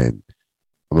top 10.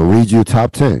 I'm going to read you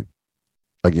top 10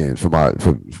 again for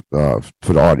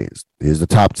the audience. Here's the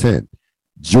top 10.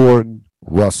 Jordan,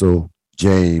 Russell,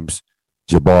 James,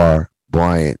 Jabbar,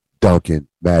 Bryant, Duncan,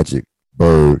 Magic,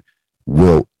 Bird,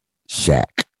 Wilt,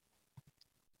 Shaq.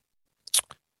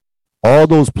 All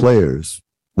those players,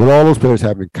 what all those players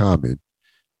have in common,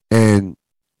 and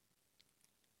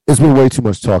it's been way too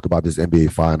much talk about this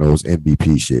NBA Finals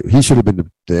MVP shit. He should have been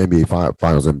the NBA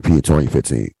Finals MVP in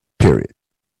 2015. Period.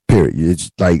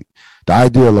 It's like the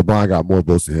idea LeBron got more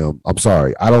votes than him. I'm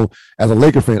sorry. I don't. As a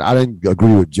Laker fan, I didn't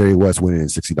agree with Jerry West winning in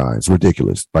 '69. It's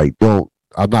ridiculous. Like,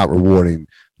 I'm not rewarding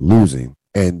losing.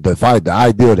 And the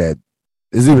idea that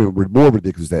is even more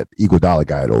ridiculous that Iguodala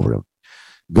got it over him.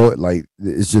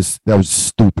 It's just, that was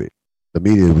stupid. The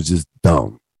media was just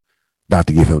dumb not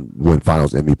to give him win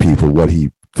Finals MVP for what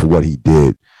he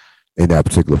did in that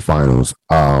particular Finals.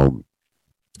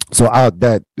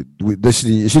 This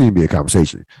shouldn't even be a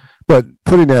conversation. But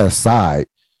putting that aside,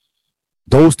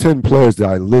 those 10 players that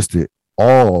I listed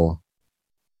all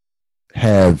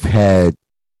have had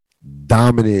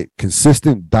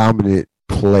consistent dominant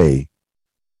play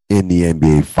in the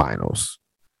NBA Finals.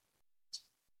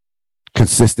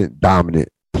 Consistent dominant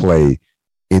play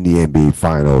in the NBA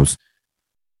Finals.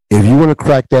 If you want to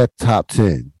crack that top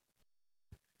 10,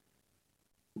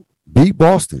 beat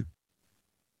Boston.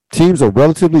 Teams are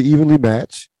relatively evenly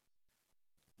matched.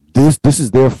 This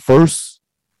is their first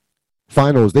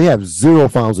Finals. They have 0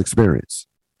 Finals experience,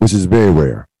 which is very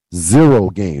rare. 0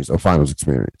 games of Finals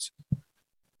experience.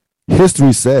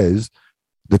 History says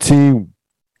the team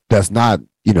that's not,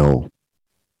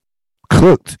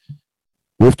 cooked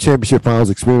with championship Finals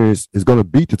experience is going to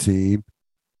beat the team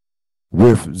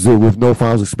with no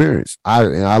Finals experience.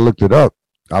 I looked it up.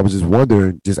 I was just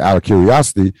wondering, just out of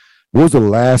curiosity, what was the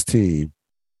last team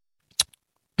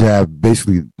to have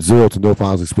basically 0 to no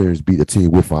Finals experience beat a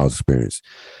team with Finals experience?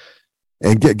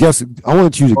 And guess, I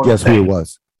want you to guess who it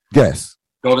was. Guess.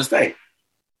 Golden State.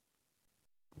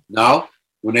 No?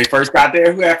 When they first got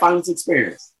there, who had Finals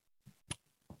experience?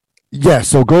 Yeah,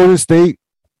 so Golden State,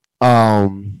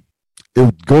 Golden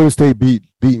State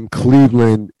beating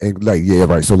Cleveland and right.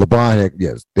 So LeBron had,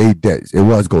 yes, it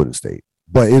was Golden State.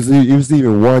 But it was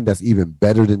even one that's even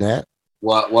better than that.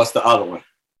 What's the other one?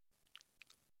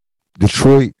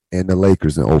 Detroit and the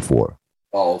Lakers in 2004.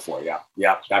 Oh, 2004, yeah.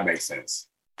 Yeah, that makes sense.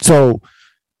 So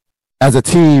as a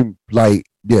team, the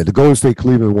Golden State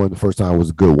Cleveland one the first time was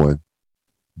a good one.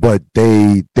 But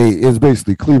it was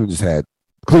basically Cleveland had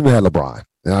LeBron.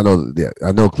 And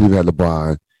I know Cleveland had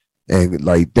LeBron. And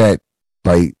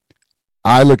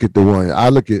I looked at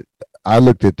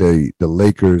the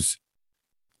Lakers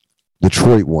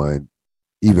Detroit one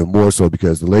even more so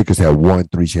because the Lakers had won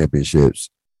 3 championships,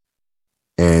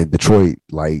 and Detroit,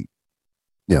 that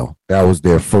was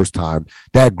their first time.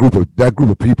 That group of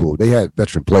people, they had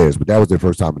veteran players, but that was their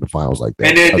first time in the Finals like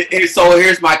that. And so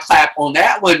here's my clap on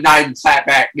that one. Not even clap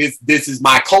back. This is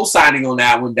my co-signing on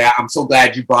that one. That I'm so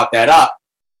glad you brought that up.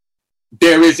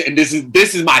 There is, and this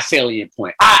is my salient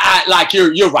point.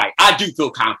 You're right. I do feel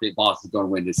confident Boston's going to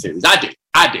win this series. I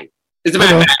do. As a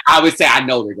matter of fact, I would say I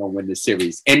know they're going to win this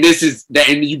series. And this is that.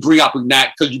 And you bring up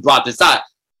that because you brought this up.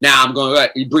 Now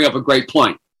you bring up a great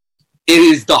point. It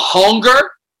is the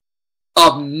hunger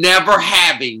of never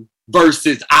having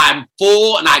versus I'm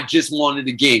full and I just want it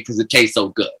again because it tastes so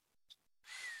good.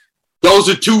 Those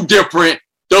are two different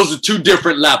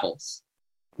levels.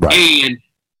 Right. And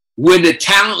when the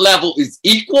talent level is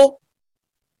equal,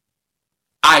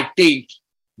 I think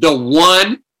the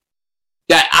one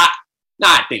that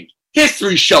I think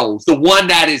history shows the one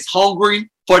that is hungry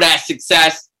for that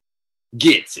success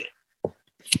gets it.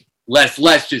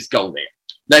 Let's just go there.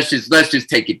 Let's just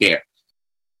take it there.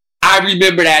 I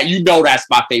remember that. You know that's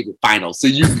my favorite final. So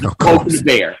you go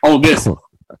there on this one.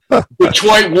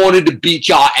 Detroit wanted to beat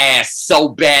y'all ass so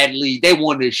badly. They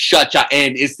wanted to shut y'all,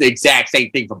 and it's the exact same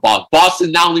thing for Boston.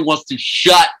 Boston not only wants to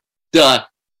shut the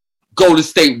Golden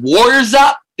State Warriors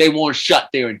up, they want to shut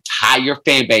their entire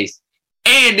fan base.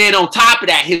 And then on top of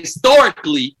that,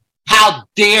 historically, how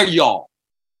dare y'all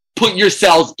put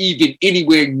yourselves even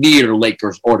anywhere near the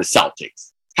Lakers or the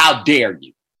Celtics? How dare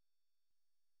you?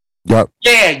 Yep.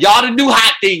 Yeah, y'all the new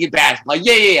hot thing in basketball.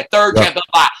 Yeah. Third yep.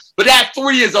 But that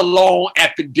 3 is a long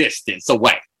effing distance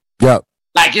away. Yep.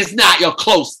 Like it's not your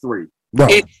close 3. No.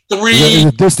 It's 3. It's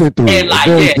a distant 3. And like,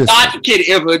 y'all at the kidding.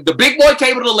 If the big boy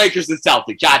table, the Lakers and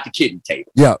Celtics, y'all at the kidding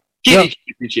table. Yeah. Kidding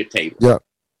championship table.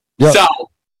 Yeah. So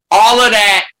all of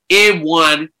that in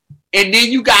one, and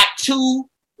then you got two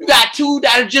that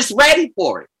are just ready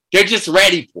for it. They're just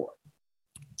ready for it.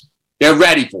 They're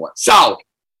ready for it. So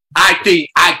I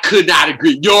think I could not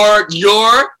agree.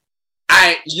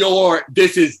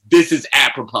 This is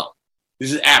apropos.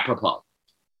 This is apropos.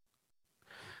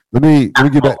 Let me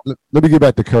get back. Let me get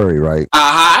back to Curry, right?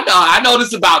 I know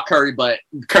this about Curry, but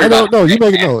Curry. No, you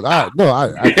make it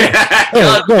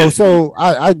no. So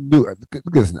I knew.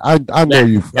 Listen, I know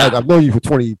you. I've known you for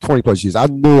 20 plus years. I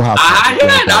knew how.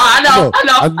 I know.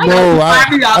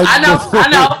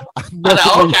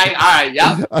 Okay, all right,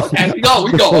 yeah. Okay, we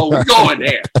going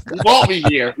there. We won't be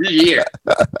here. We here.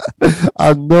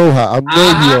 I know how. I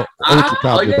know you're ultra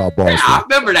confident about Boston. I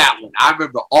remember that one. I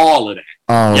remember all of that.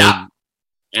 Yeah.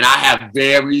 And I have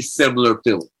very similar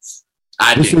feelings.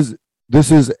 This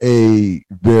is an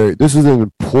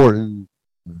important,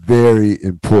 very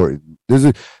important. This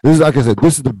is like I said.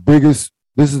 This is the biggest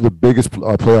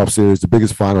playoff series, the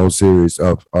biggest final series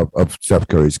of Steph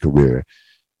Curry's career.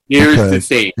 Here's the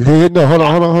thing. No, hold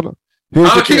on.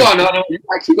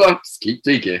 Keep going. Keep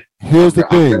thinking. Here's the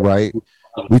thing, right?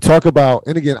 We talk about,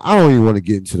 and again, I don't even want to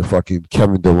get into the fucking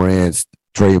Kevin Durant's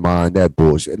Draymond, that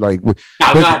bullshit. Like,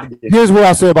 here's what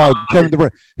I say about Kevin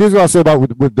Durant. Here's what I say about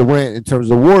with Durant in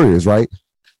terms of the Warriors, right?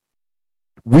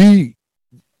 The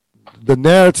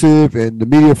narrative and the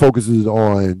media focuses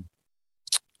on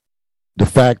the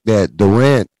fact that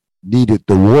Durant needed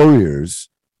the Warriors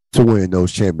to win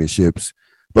those championships.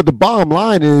 But the bottom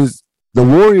line is the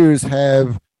Warriors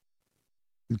have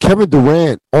Kevin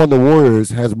Durant on the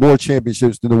Warriors has more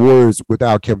championships than the Warriors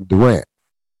without Kevin Durant.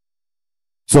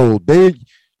 So when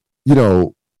he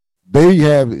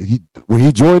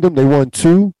joined them, they won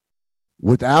 2.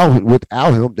 Without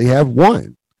him, they have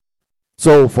 1.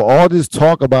 So for all this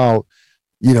talk about,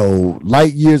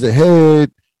 light years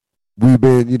ahead, we've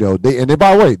been, by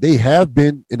the way, they have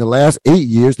been in the last 8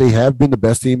 years, they have been the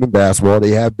best team in basketball.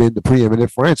 They have been the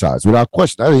preeminent franchise without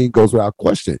question. I think it goes without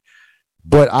question.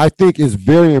 But I think it's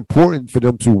very important for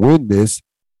them to win this.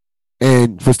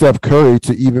 And for Steph Curry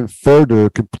to even further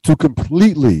to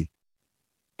completely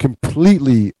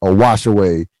wash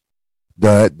away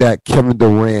that Kevin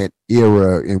Durant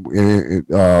era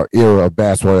era of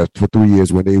basketball for 3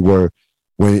 years when it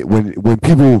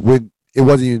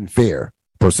wasn't even fair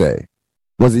per se, it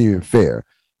wasn't even fair.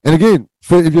 And again,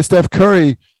 if you're Steph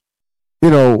Curry,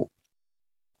 if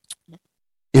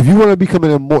you want to become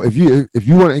if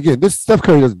you want again, this Steph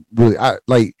Curry doesn't really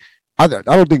I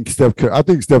don't think Steph Curry. I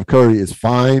think Steph Curry is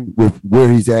fine with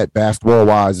where he's at basketball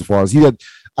wise. As far as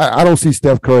I don't see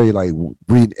Steph Curry like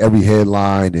reading every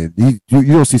headline, and you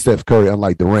don't see Steph Curry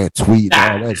unlike Durant tweet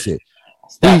and all that shit.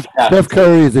 Steph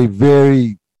Curry is a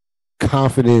very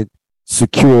confident,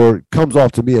 secure. Comes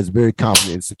off to me as very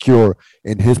confident and secure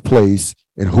in his place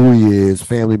and who he is,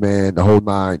 family man, the whole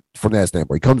nine. From that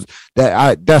standpoint,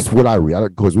 that's what I read.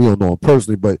 Of course, we don't know him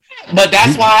personally, but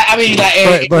that's why I mean,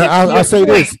 like, but I say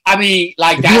this. I mean,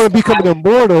 like, if you want to become an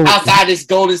immortal outside this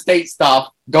Golden State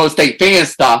fan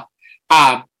stuff.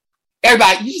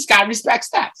 Everybody, you just gotta respect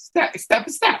Steph. Steph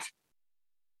is Steph.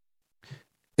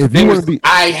 If you want to be,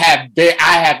 I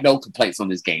have no complaints on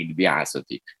this game, to be honest with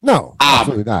you. No,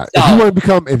 absolutely not. If you want to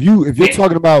become, if you're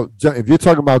talking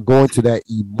about going to that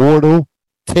immortal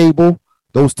table,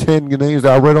 those 10 names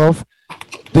that I read off,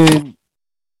 then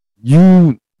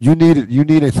you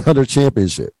need another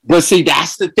championship. But see,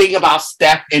 that's the thing about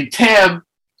Steph and Tim.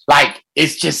 Like,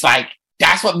 it's just like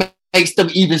that's what makes them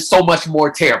even so much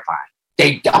more terrifying.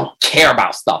 They don't care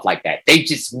about stuff like that. They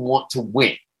just want to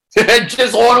win. They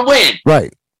just want to win.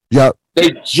 Right. Yep.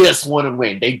 They just want to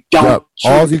win. They don't. Yep.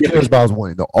 All he cares about is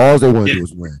winning. All they want to do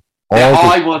is win. All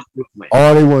they want to do is win.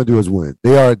 All they want to do is win.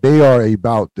 They are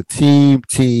about the team.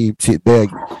 They're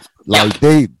like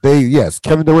they yes,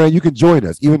 Kevin Durant, you can join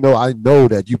us, even though I know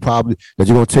that you're going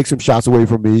to take some shots away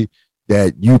from me,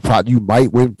 that you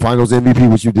might win Finals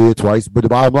MVP, which you did twice. But the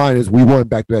bottom line is we won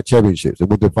back-to-back championships and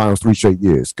went to the Finals 3 straight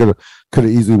years. Could have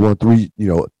easily won 3,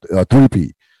 a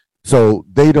 3-peat. So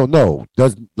they don't know.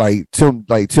 Does Tim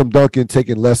Duncan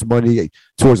taking less money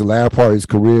towards the latter part of his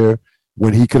career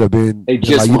when he could have been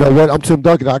you know what? I'm Tim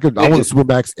Duncan. I want to Super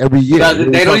Max every year.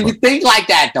 They don't even think like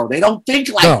that though. They don't think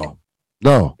like that.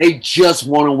 No. They just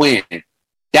want to win.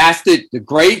 That's the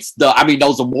greats.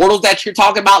 Those immortals that you're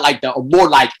talking about, like the more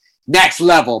like next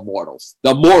level immortals,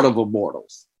 the immortal of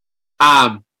immortals.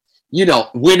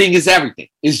 Winning is everything.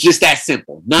 It's just that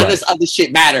simple. None of this other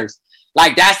shit matters.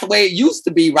 Like that's the way it used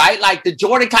to be, right? Like the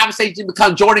Jordan conversation didn't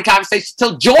become Jordan conversation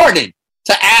till Jordan,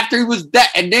 to after he was dead,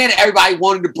 and then everybody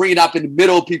wanted to bring it up in the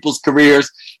middle of people's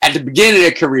careers, at the beginning of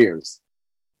their careers.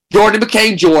 Jordan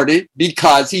became Jordan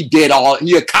because he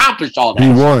accomplished all that. He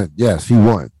won. Yes, he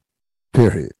won.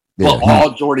 Period. Yeah, well,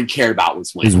 all Jordan cared about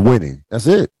was winning. He's winning. That's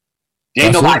it.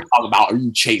 Ain't nobody talking about, are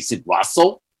you chasing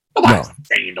Russell? Nobody's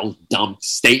saying those dumb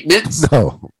statements.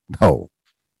 No.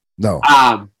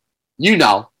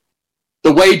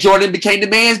 The way Jordan became the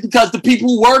man is because the people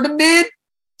who were the men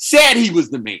said he was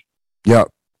the man. Yep.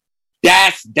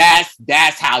 That's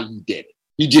how you did it.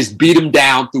 You just beat him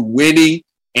down through winning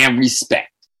and respect.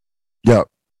 Yep.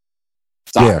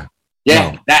 So, yeah.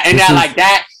 No.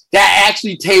 That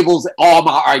actually tables all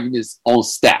my arguments on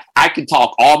Steph. I can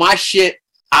talk all my shit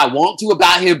I want to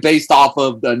about him based off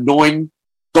of the annoying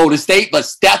Golden State, but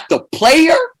Steph, the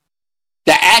player,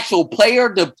 the actual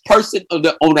player, the person on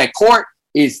that court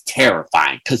is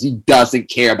terrifying because he doesn't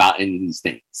care about any of these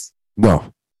things.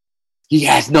 No. He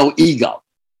has no ego.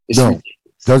 It's ridiculous.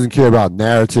 Doesn't care about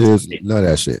narratives, none of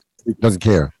that shit. Doesn't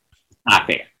care. Not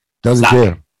fair. Doesn't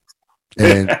care.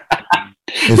 And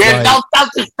there's no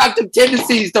self-destructive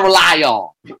tendencies to rely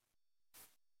on.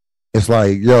 It's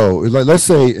like, let's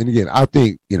say, and again, I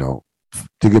think, to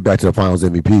get back to the Finals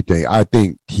MVP thing, I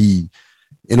think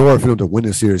in order for him to win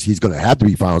the series, he's going to have to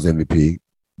be Finals MVP.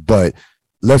 But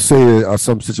let's say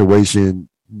some situation,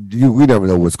 we never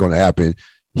know what's going to happen.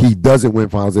 He doesn't win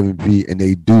Finals MVP, and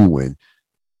they do win.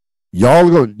 Me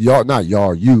and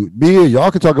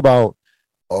y'all can talk about,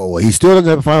 he still doesn't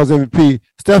have a Finals MVP.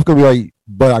 Steph gonna be like,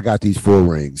 but I got these 4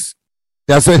 rings.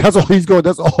 That's it. That's all he's going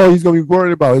to be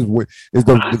worried about this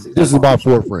is about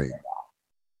 4th ring.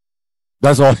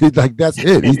 That's all that's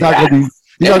it. He's not going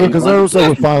to concern himself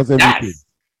with Finals MVP.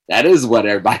 That is what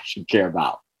everybody should care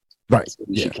about. Right. That's what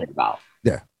we should care about.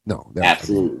 Yeah. No.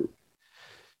 Absolutely.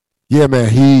 Yeah, man.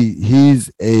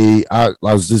 I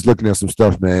was just looking at some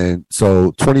stuff, man.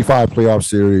 So 25 playoff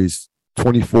series,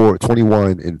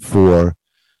 21 and 4.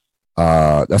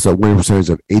 That's a win percentage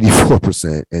of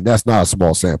 84%, and that's not a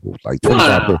small sample. Like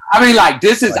 25. No. I mean,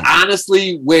 this is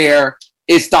honestly where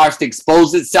it starts to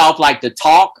expose itself, like the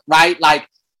talk, right? Like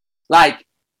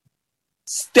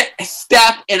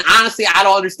Steph, and honestly, I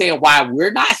don't understand why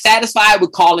we're not satisfied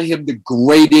with calling him the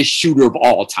greatest shooter of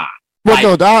all time.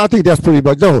 Well, no, I think that's pretty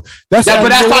much but that's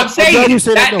what I'm saying.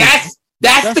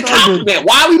 That's the compliment.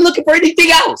 Why are we looking for anything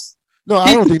else? No,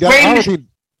 I don't think that.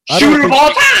 Shooter of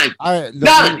all time.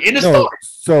 None in the story.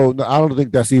 So I don't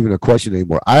think that's even a question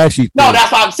anymore. That's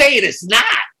what I'm saying. It's not.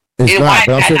 It's not.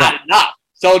 That's not enough.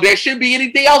 So there shouldn't be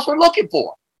anything else we're looking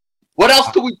for. What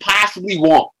else could we possibly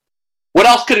want? What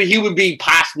else could a human being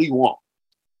possibly want?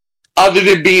 Other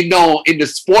than being known in the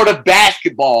sport of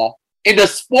basketball,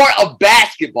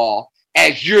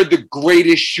 as you're the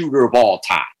greatest shooter of all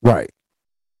time. Right.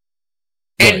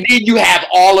 And then you have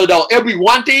all of those. It'll be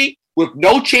one thing with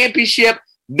no championship,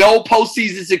 no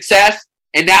postseason success,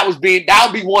 and that would be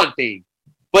one thing.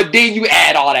 But then you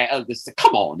add all that other stuff.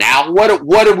 Come on now.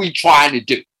 What are we trying to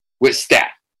do with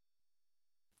Steph?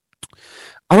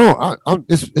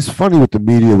 It's funny with the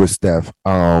media with Steph.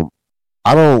 I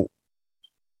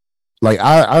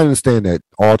understand that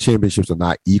all championships are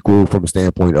not equal from a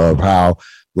standpoint of how,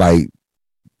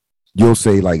 you'll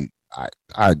say,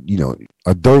 a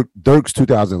Dirk's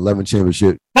 2011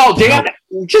 championship. No, damn,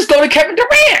 just go to Kevin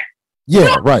Durant.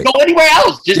 Yeah, right. Go anywhere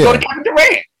else. Just go to Kevin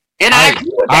Durant. And I agree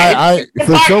with that.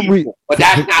 For some reason, but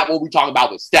that's not what we're talking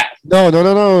about with Steph. No.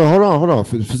 Hold on.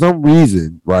 For some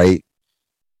reason, right?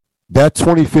 That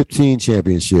 2015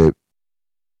 championship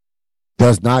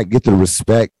does not get the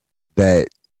respect that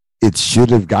it should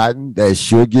have gotten, that it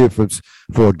should get for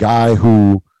a guy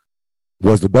who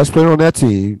was the best player on that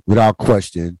team without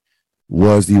question,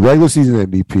 was the regular season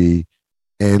MVP,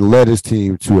 and led his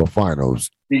team to a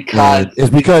finals. Because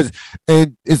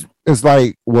it's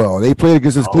like, well, they played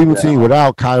against this Cleveland team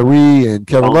without Kyrie and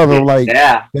Kevin Love. I'm like,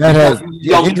 that has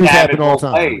injuries happen all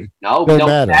the time. No, we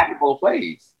don't have it both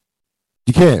ways.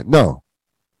 You can't, no.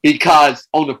 Because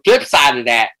on the flip side of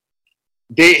that,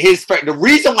 the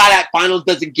reason why that finals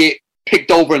doesn't get picked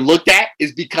over and looked at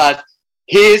is because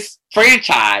his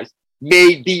franchise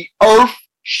made the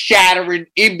earth-shattering,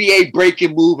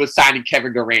 NBA-breaking move of signing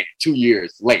Kevin Durant 2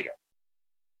 years later.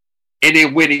 And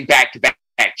then winning back-to-back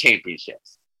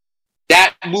championships.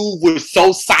 That move was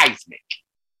so seismic,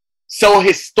 so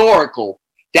historical,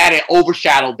 that it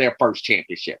overshadowed their first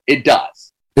championship. It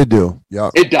does. It do, yeah.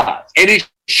 It does. And it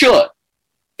should.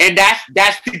 And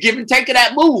that's the give and take of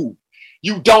that move.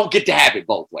 You don't get to have it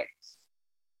both ways.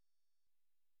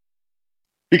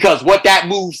 Because what that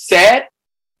move said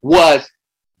was,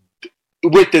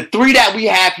 with the three that we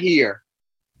have here,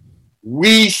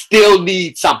 we still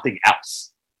need something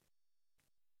else.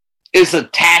 It's a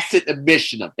tacit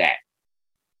admission of that.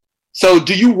 So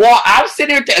I was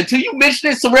sitting there, until you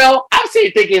mentioned it, Cyril, I was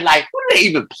sitting there thinking, like, who did they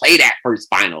even play that first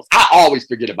finals? I always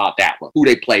forget about that one, who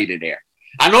they played in there.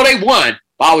 I know they won,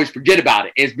 but I always forget about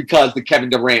it. It's because the Kevin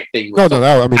Durant thing was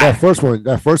that first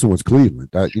one was Cleveland.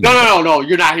 No,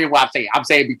 you're not hearing what I'm saying. I'm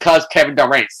saying because Kevin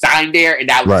Durant signed there and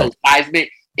that was so seismic,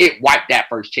 it wiped that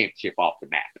first championship off the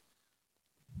map.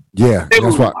 Yeah,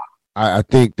 that's why I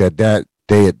think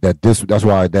that's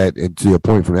why and to your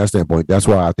point from that standpoint, that's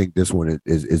why I think this one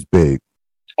is big.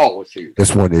 Oh, seriously.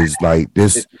 This one is like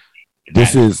this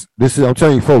is I'm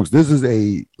telling you folks, this is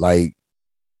a, like,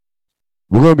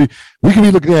 we can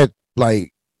be looking at,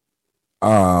 like,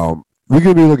 we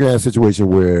could be looking at a situation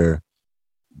where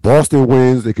Boston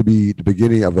wins. It could be the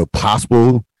beginning of a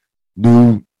possible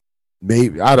new,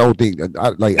 maybe, I don't think, you're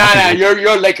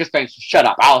a Lakers fan, so shut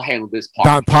up. I'll handle this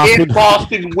part. If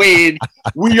Boston wins,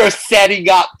 we are setting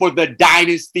up for the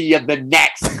dynasty of the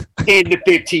next 10 to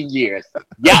 15 years.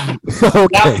 Yep.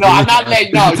 Okay. No, I'm not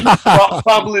letting you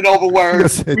fumbling over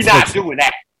words. We're not doing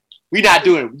that. We're not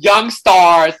doing it. Young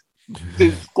stars,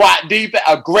 the squat deep,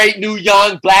 a great new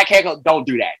young black hair. Don't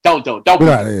do that. Don't do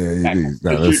that.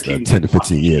 That's 10 to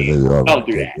 15 years. Don't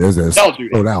do that. Don't do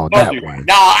that. Slow down on that one.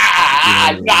 No,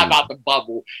 I'm not about to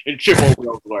bubble and trip over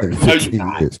those words. No, you're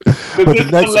not. But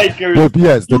the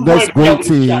Lakers, the next great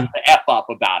team. Shut the F up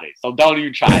about it. So don't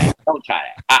even try that. Don't try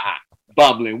that.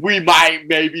 Bubbling.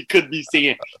 We could be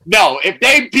seeing. No, if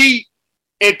they beat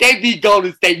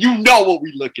Golden State, you know what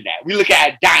we're looking at. We look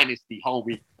at a dynasty,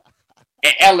 homie.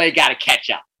 And LA got to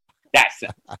catch up. That's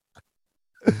it.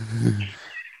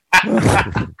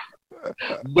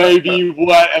 Maybe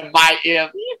what am I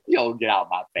if you don't get out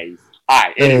of my face. All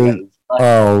right.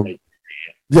 Anyways,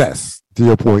 yes, to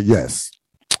your point, yes.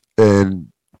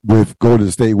 And with Golden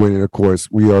State winning, of course,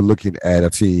 we are looking at a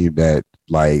team that,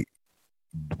 like,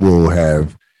 will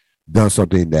have done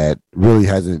something that really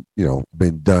hasn't,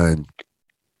 been done.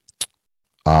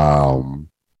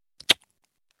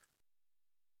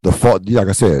 The fall, like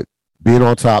I said, being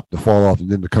on top, the fall off,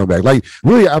 and then the comeback. Like,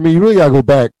 really, you really gotta go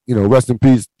back. Rest in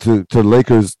peace to the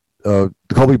Lakers, the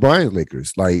Kobe Bryant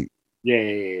Lakers. Like,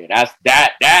 that's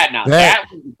that. That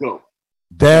was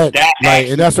good.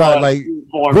 And that's why, like,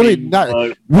 really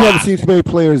not. We haven't seen too many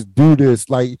players do this.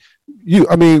 Like,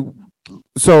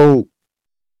 so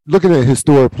looking at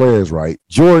historic players, right?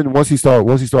 Jordan, once he started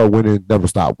winning, never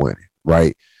stopped winning,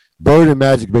 right? Bird and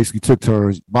Magic basically took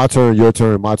turns. My turn, your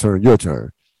turn, my turn, your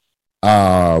turn.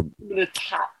 The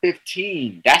top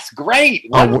 15. That's great.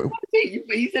 He's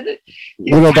in it.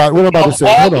 What about to say?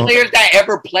 All players that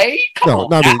ever played?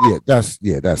 Come on. That's.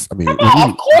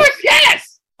 Of course,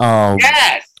 yes.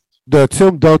 Yes. The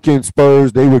Tim Duncan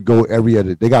Spurs, they would go every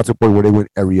other. They got to the point where they went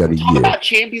every other year. About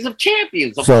champions of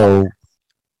champions. So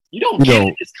you don't get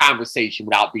in this conversation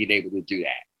without being able to do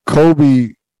that.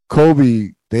 Kobe.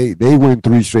 They win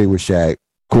 3 straight with Shaq.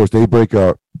 Of course, they break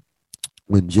up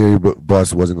when Jerry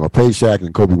Buss wasn't going to pay Shaq,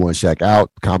 and Kobe won Shaq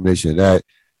out. Combination of that,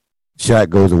 Shaq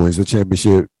goes and wins the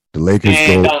championship. The Lakers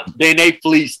go. Then they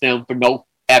fleece them for no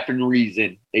effing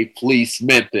reason. They fleece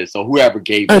Memphis or whoever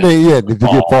gave them. To get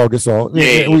Paul Gasol.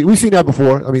 Yeah. We've seen that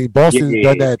before. Boston's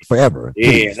done that forever.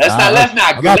 Yeah, let's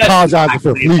not apologize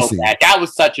for fleecing. That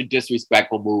was such a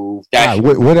disrespectful move.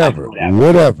 Whatever.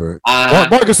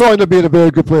 Marc Gasol ended up being a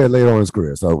very good player later on in his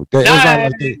career. So Marc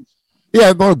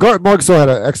Gasol had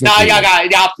an excellent.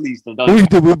 Y'all fleeced them.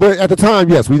 But at the time,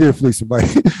 yes, we did fleece him. Greg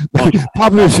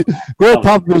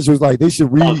Popovich was like, they should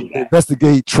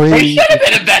reinvestigate trade. They should have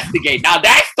been investigated. Now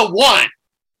that's the one.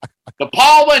 The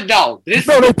Paul one, no.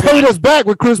 No, they paid us back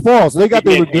with Chris Paul, so they got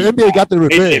the NBA got the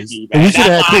revenge. And we should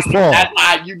have had Chris Paul. That's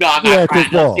why I'm not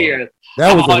crying up here.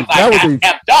 That was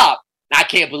kept up. I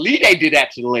can't believe they did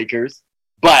that to the Lakers,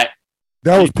 but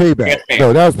that was payback.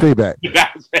 No, that was payback.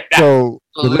 So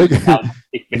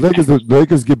the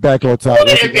Lakers get back on top.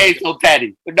 The NBA so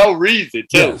petty for no reason,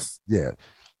 too. Yes, yeah.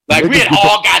 Like we had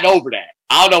all gotten over that.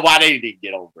 I don't know why they didn't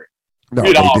get over it. No,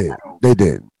 they did. They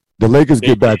did. The Lakers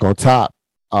get back on top.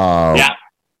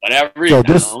 Whatever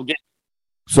reason.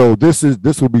 So this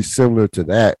will be similar to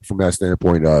that from that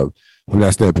standpoint.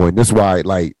 This is why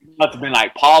like. Must have been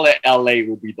like Paul at LA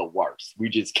will be the worst. We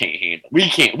just can't handle. We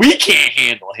can't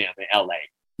handle him in LA.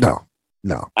 No.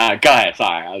 Go ahead.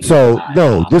 Sorry.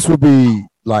 This would be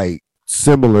like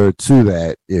similar to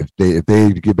that if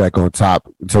they get back on top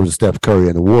in terms of Steph Curry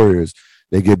and the Warriors.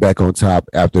 They get back on top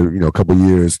after a couple of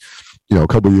years. A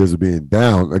couple of years of being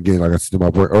down again. Like I said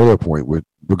to my earlier point, with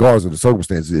regardless of the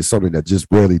circumstances, it's something that just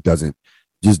really doesn't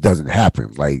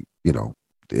happen. Like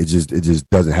it just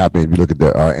doesn't happen. If you look at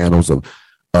the annals of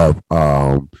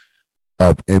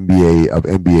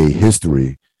NBA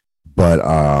history, but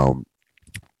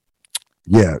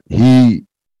he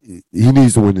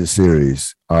needs to win this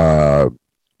series.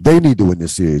 They need to win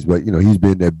this series, but he's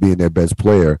being their best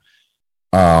player.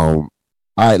 Like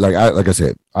I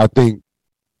said, I think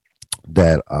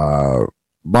that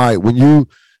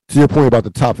to your point about the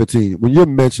top 15, when you're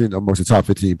mentioned amongst the top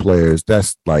 15 players,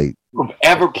 that's like who've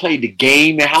ever played the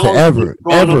game and how long ever.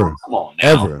 Come on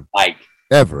now.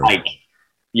 Ever. Like,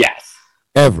 yes.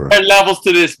 Ever. There are levels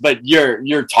to this, but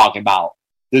you're talking about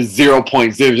the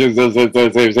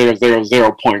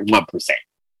 0.0000000.1%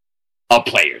 of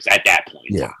players at that point.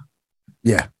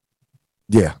 Yeah.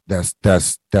 That's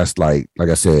like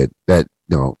I said, that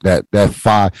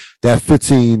that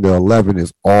 15 to 11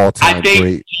 is all time I think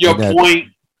great. To your point,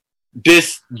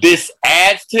 this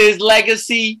adds to his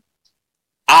legacy.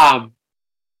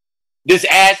 This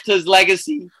adds to his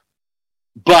legacy,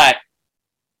 but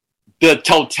the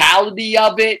totality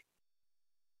of it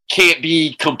can't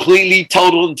be completely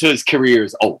total until his career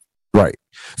is over. Right.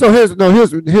 So here's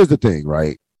the thing,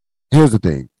 right? Here's the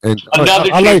thing. And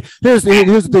here's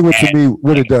the thing with to me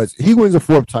what it does. He wins a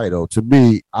fourth title. To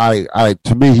me, he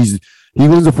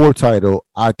wins a fourth title.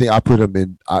 I think I put him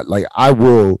in I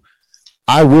will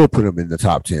put him in the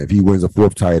top 10 if he wins a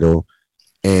fourth title.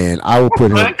 And I will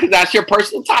put him because that's your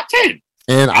personal top 10.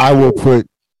 And I will put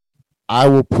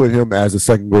him as the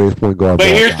second greatest point guard. But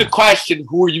here's the question: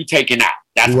 who are you taking out?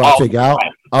 That's who I take out.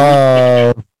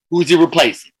 Who's he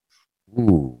replacing?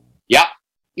 Ooh. Yep.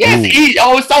 Yes, easy.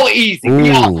 Oh, it's so easy.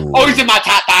 He's in my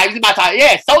top 5. He's in my top.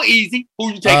 Yeah, so easy.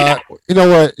 Who you taking out? You know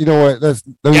what?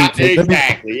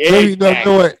 Exactly. You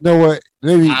know what?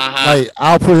 Maybe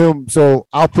I'll put him. So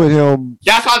I'll put him.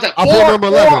 That's what I said. I'll put him number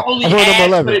 11. I'll put him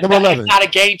number 11. It's not a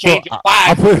game changer.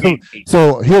 I'll put him.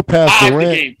 So he'll pass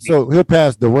Durant. So he'll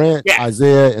pass Durant,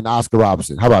 Isaiah, and Oscar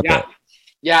Robertson. How about that?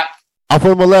 Yeah. I'll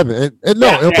put him 11. And no,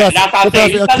 he'll pass. He'll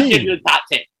pass the top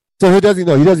 10. So he doesn't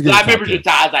know. He doesn't get. I remember the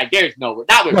time. I was like, "There's no,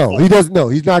 not with." No, he doesn't know.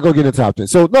 He's not going to get in the top 10.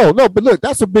 So no. But look,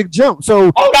 that's a big jump. So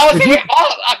that was it.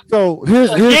 So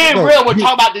here's real. We're talking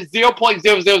about the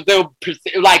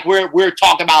 0.000%. Like we're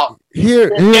talking about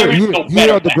here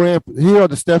are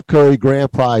the Steph Curry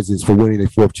grand prizes for winning a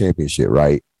fourth championship.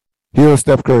 Right. Here are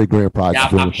Steph Curry grand prizes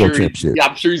for winning a fourth championship.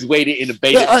 I'm sure he's waiting in the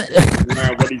beta to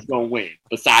learn what he's going to win.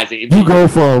 Besides the MVP. You go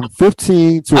from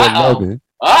 15 to 11.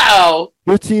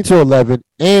 15 to 11,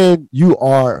 and you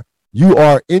are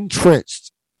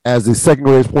entrenched as the second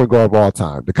greatest point guard of all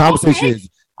time. The conversation is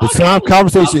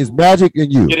Magic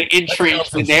and you. Get an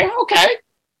entrenched in there. Okay.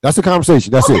 That's the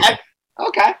conversation. That's it.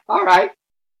 Okay. All right.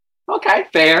 Okay.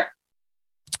 Fair.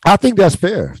 I think that's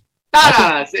fair.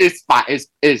 No, it's fine. It's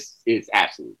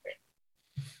absolutely fair.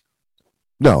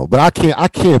 No, but I can't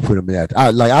put him in that.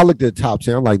 I looked at the top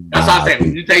 10. I'm like, that's what I'm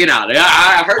saying. You take it out.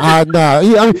 I heard you. Nah.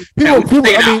 Yeah,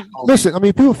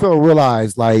 people fail to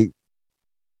realize in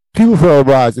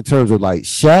terms of like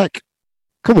Shaq.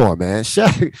 Come on, man.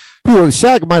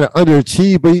 Shaq might have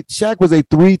underachieved, but Shaq was a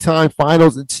 3-time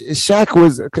finals. Shaq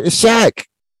was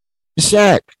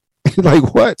Shaq.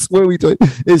 Like what? What are we doing?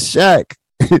 It's Shaq.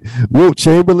 Wilt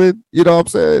Chamberlain, you know what I'm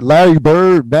saying? Larry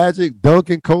Bird, Magic,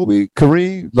 Duncan, Kobe,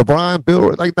 Kareem, LeBron,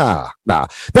 Bill. Like, nah.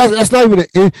 That's not even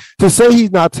to say he's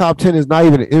not top 10 is not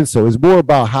even an insult. It's more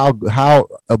about how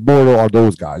immortal are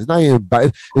those guys. It's not even.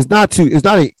 It's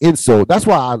not an insult. That's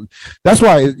why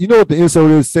you know what the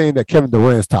insult is, saying that Kevin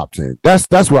Durant's top 10.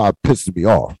 That's why it pisses me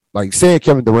off. Like saying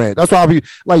Kevin Durant. That's why I be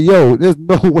like, yo, there's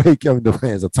no way Kevin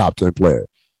Durant's a top 10 player.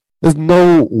 There's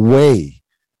no way.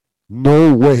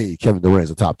 No way Kevin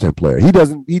Durant's a top 10 player. He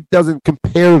doesn't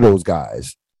compare to those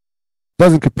guys.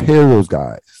 Doesn't compare to those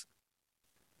guys.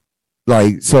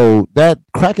 Like, so that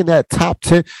cracking that top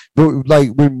 10, but like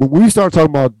when we start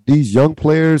talking about these young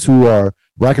players who are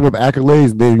racking up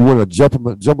accolades and then you want to jump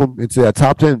them into that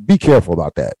top 10, be careful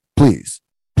about that. Please.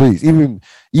 Even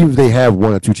if they have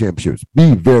 1 or 2 championships,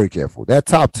 be very careful. That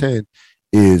top 10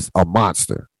 is a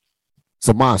monster. It's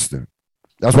a monster.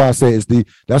 That's why I say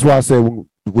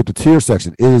with the tier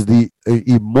section, it is the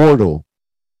immortal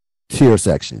tier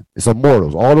section. It's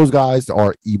immortals. All those guys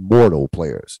are immortal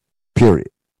players. Period.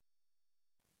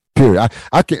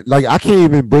 I can't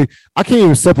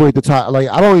even separate the top. Like,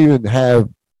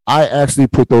 I actually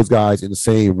put those guys in the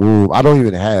same room. I don't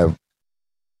even have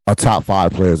a top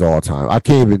 5 players all time. I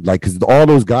can't even, like, because all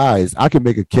those guys, I can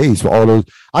make a case for all those.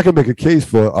 I can make a case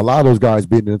for a lot of those guys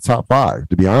being in the top 5,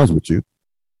 to be honest with you.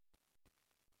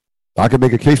 I can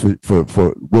make a case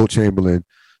for Wilt Chamberlain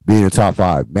being in the top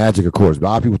 5. Magic, of course. But a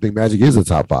lot of people think Magic is in the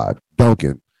top 5.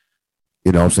 Duncan,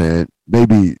 you know what I'm saying?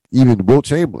 Maybe even Wilt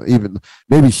Chamberlain, even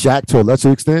maybe Shaq to a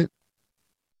lesser extent.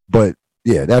 But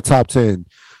yeah, that top 10,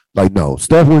 like, no.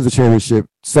 Steph wins the championship,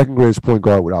 second greatest point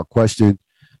guard without question.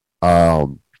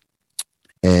 And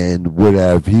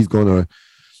he's gonna,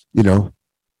 you know,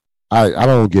 I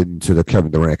don't get into the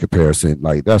Kevin Durant comparison.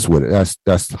 Like, that's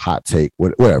hot take.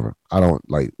 Whatever. I don't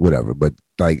like whatever. But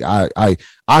like I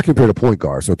compare the point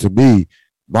guard. So to me,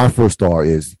 my first star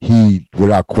is he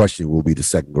without question will be the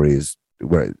second greatest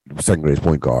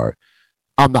point guard.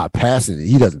 I'm not passing it.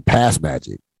 He doesn't pass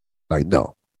Magic. Like,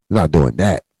 no, I'm not doing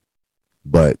that.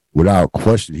 But without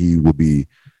question, he will be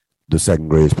the second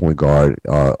greatest point guard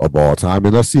of all time.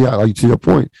 And let's see how, like, to your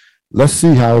point, let's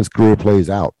see how his career plays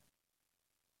out.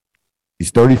 He's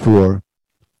 34.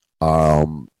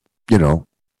 You know,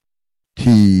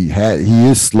 he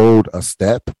is slowed a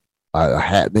step,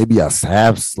 maybe a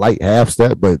slight half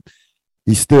step, but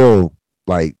he's still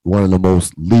like one of the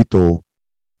most lethal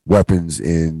weapons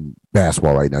in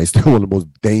basketball right now. He's still one of the most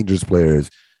dangerous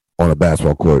players on a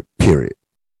basketball court, period.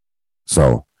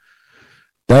 So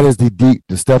that is the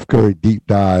Steph Curry deep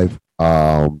dive.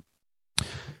 To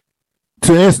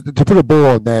put a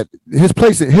bow on that, his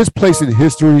place in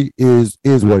history is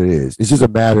what it is. It's just a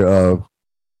matter of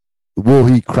will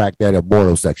he crack that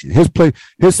immortal section. His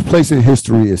place in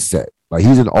history is set. Like,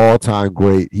 he's an all-time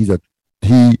great. He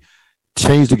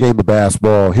changed the game of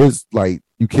basketball. The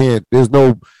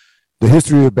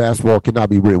history of basketball cannot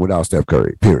be written without Steph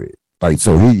Curry, period. Like,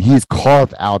 so he's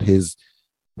carved out his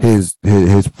place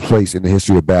in the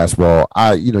history of basketball.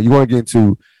 You want to get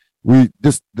into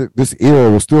this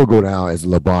era will still go down as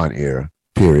the LeBron era,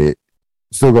 period.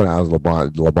 Still go down as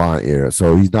LeBron era.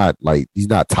 So he's not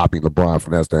topping LeBron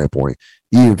from that standpoint.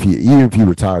 Even if he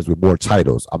retires with more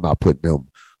titles, I'm not putting him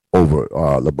over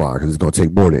LeBron because it will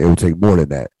take more than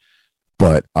that.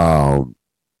 But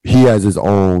he has his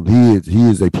own. He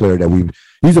is a player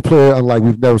he's a player unlike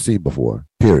we've never seen before.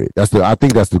 Period. I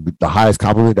think that's the highest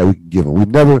compliment that we can give him.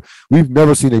 We've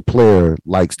never seen a player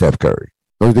like Steph Curry.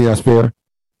 Don't you think that's fair?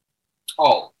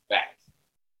 Oh, facts.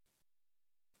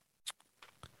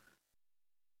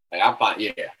 Like, I'm fine.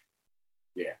 Yeah.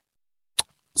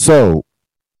 So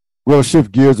we'll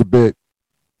shift gears a bit.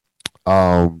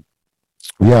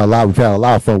 We've had a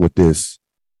lot of fun with this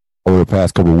over the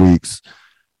past couple of weeks.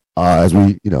 As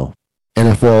we,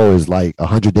 NFL is like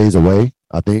 100 days away.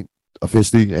 I think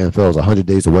officially NFL is 100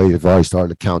 days away. They've already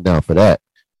started the countdown for that.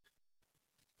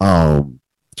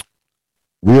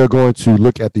 We are going to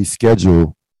look at the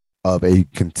schedule of a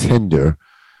contender.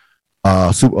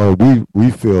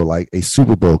 We feel like a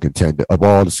Super Bowl contender of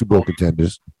all the Super Bowl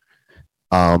contenders.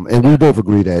 And we both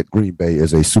agree that Green Bay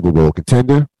is a Super Bowl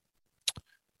contender.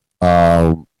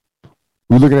 Let's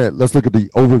look at the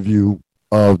overview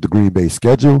of the Green Bay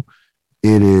schedule.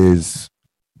 It is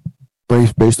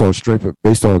based on strength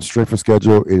of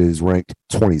schedule. It is ranked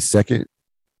 22nd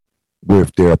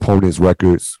with their opponents'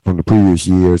 records from the previous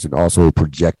years and also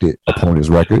projected opponents'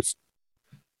 records.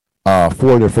 4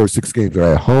 of their first 6 games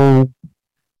are at home.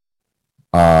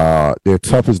 Their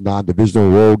toughest non-divisional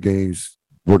road games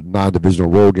will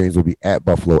be at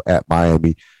Buffalo, at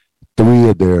Miami. 3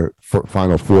 of their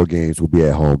final 4 games will be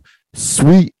at home.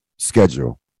 Sweet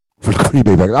schedule for the Green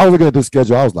Bay Packers. I was looking at this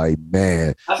schedule. I was like,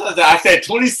 man. I said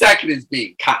 22nd is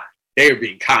being kind. They were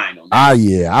being kind on that.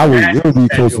 It would be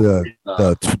close to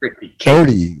the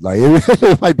 30. Like,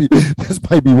 this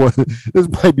might be one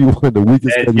of the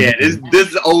weakest. Yeah, this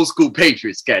is old school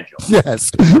Patriot schedule. Yes,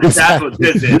 that's what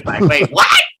this is. Like, wait,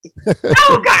 what?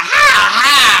 Oh God,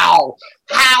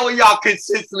 how are y'all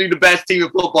consistently the best team in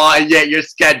football, and yet your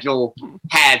schedule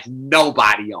has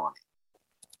nobody on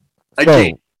it?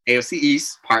 Again, AFC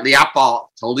East, partly our fault.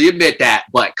 Totally admit that,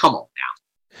 but come on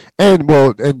now.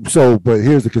 But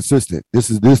here's the consistent. This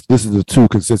is the two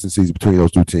consistencies between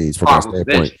those two teams from that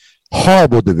standpoint.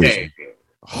 Horrible division.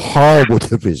 Horrible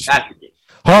division.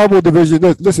 Horrible division.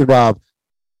 Listen, Rob.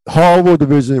 Horrible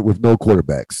division with no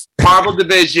quarterbacks. Horrible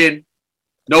division,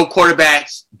 no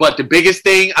quarterbacks. But the biggest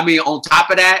thing, on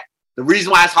top of that, the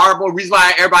reason why it's horrible, the reason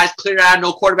why everybody's cleared out,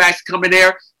 no quarterbacks coming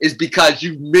there, is because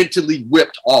you mentally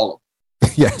whipped all of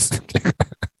them. Yes.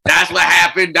 That's what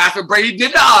happened. That's what Brady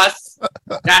did to us.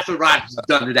 That's what Rodgers has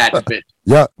done to that division.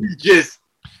 Yeah. He's just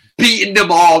beating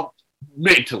them all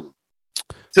mentally.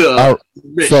 So,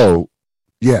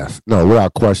 yes. No,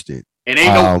 without question. And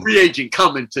ain't no free agent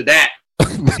coming to that.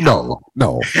 No.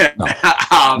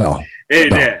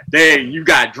 You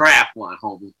got draft one,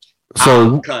 homie.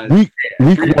 So week one,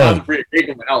 they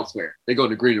going elsewhere. They go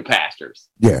to greener pastures.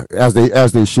 Yeah, as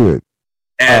they should.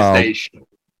 They should.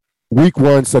 Week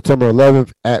 1, September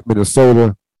 11th at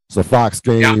Minnesota. It's a Fox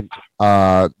game.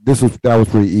 Yeah. That was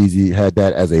pretty easy. Had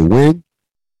that as a win.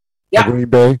 Yeah. Green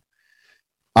Bay.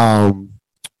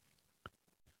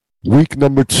 Week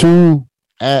number 2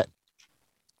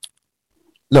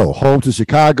 home to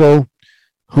Chicago.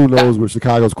 Who knows with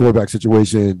Chicago's quarterback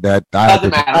situation? That's a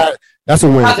win.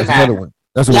 That's another one.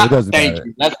 That's a win. It doesn't matter.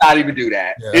 You. Let's not even do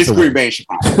that. Yeah, it's Green Bay,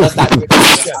 Chicago. Let's not do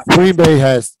that. Green Bay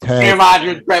has Aaron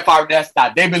Rodgers, Brett Favre. That's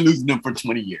not. They've been losing them for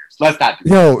 20 years. Let's not do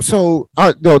that.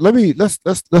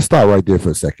 Let's start right there for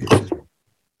a second.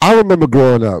 I remember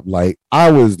growing up,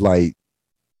 I was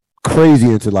crazy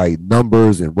into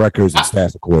numbers and records and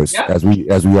stats, of course, as we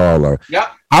all are. Yeah.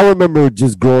 I remember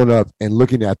just growing up and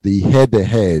looking at the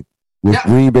head-to-head with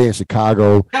Green Bay and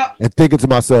Chicago and thinking to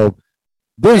myself,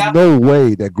 there's no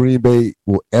way that Green Bay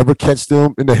will ever catch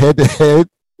them in the head-to-head.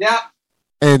 Yeah.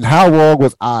 And how wrong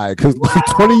was I? Because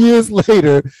 20 years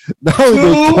later, now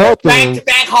they caught them.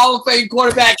 Back-to-back Hall of Fame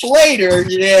quarterbacks later.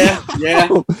 Yeah.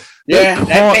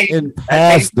 And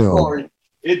passed them.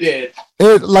 It did.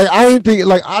 I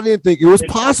didn't think it was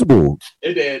possible.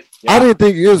 It did. Yeah. I didn't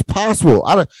think it was possible.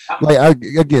 Honestly,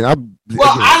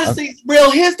 Real,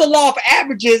 here's the law of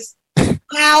averages.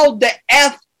 How the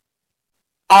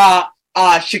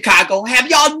Chicago, have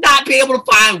y'all not been able to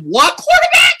find one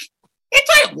quarterback?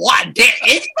 It's what?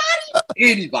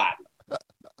 Anybody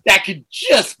that could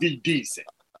just be decent.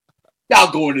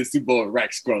 Y'all going to Super Bowl with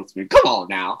Rex Grossman. Come on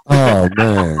now. Oh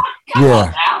man.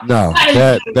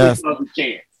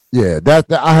 That's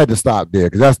that I had to stop there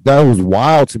because that was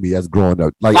wild to me as growing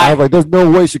up. I was like, there's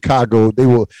no way Chicago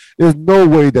there's no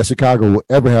way that Chicago will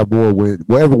ever have more win,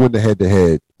 will ever win the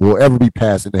head-to-head, will ever be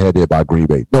passed in the head-to-head by Green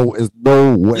Bay. No, there's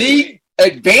no way. League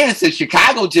advance is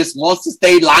Chicago just wants to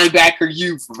stay linebacker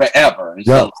you forever. And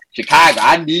so Chicago,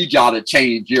 I need y'all to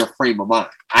change your frame of mind.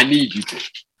 I need you to.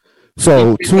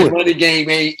 So the running game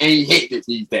ain't hitting it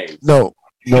these days. No.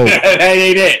 That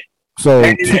ain't it. So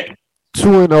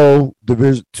 2-0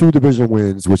 division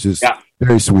wins, which is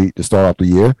very sweet to start off the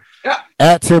year. Yeah.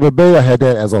 At Tampa Bay, I had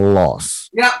that as a loss.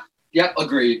 Yep,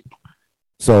 agreed.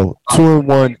 So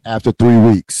 2-1 after 3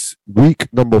 weeks. Week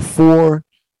number 4,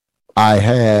 I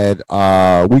had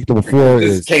week number 4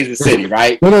 this is Kansas City,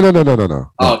 right? No.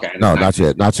 Oh, okay. No, not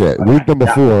yet. Week number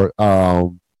 4,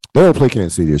 they don't play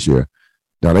Kansas City this year.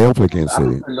 No, they don't play Kansas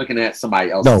City. I'm looking at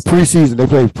somebody else. No, preseason. They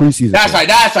played preseason. That's right.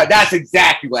 That's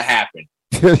exactly what happened.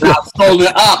 I was scrolling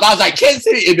up. I was like, Kansas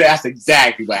City. That's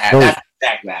exactly what happened. That's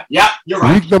exactly what happened. Yep, you're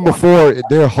right. Week number 4,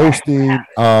 they're hosting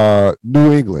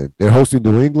New England. They're hosting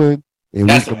New England. And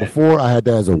week number 4, I had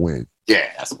that as a win. Yeah,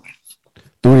 that's a win.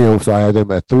 3-0. So I had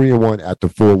them at 3-1 after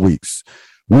 4 weeks.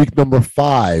 Week number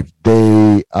 5,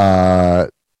 they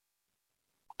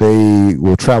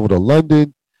will travel to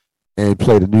London and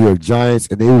play the New York Giants,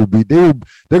 and they're going to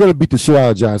beat the shit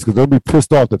out of the Giants because they'll be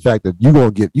pissed off the fact that you're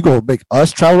going to make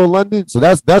us travel to London. So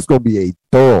that's going to be a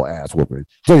thorough ass whooping.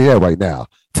 Tell you that right now.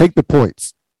 Take the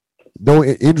points. No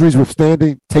injuries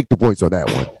withstanding. Take the points on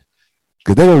that one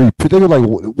because they're like,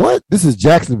 what? This is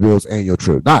Jacksonville's annual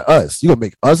trip, not us. You going to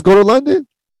make us go to London?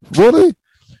 Really?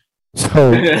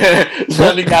 So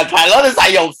London got tired. London's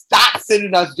like, yo, stop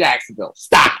sending us Jacksonville.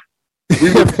 Stop. We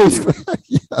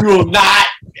will not.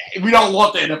 We don't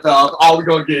want the NFL. All we're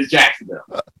going to get is Jacksonville.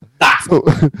 Stop. So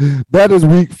that is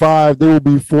week 5. They will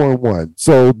be 4-1.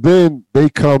 So then they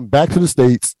come back to the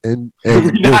States and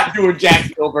we're not doing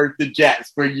Jacksonville versus the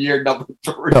Jets for year number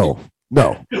 3. No.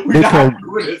 We're not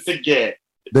doing this again.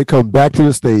 They come back to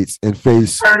the States and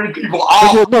face turning people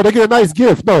off. They get a nice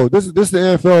gift. No, this is the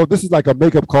NFL. This is like a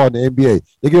makeup call in the NBA.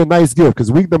 They get a nice gift because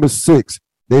week number 6,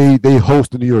 they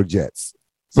host the New York Jets.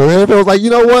 So the NFL was like, you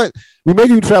know what? We make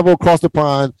you travel across the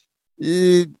pond.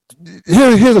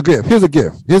 Here's a gift. Play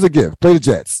the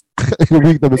Jets in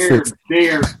week number 6.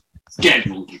 Their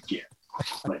schedule is a gift.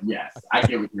 But yes, I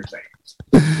get what you're saying.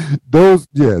 Those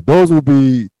will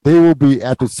be. They will be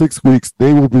after 6 weeks.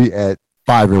 They will be at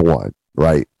 5-1.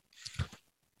 Right.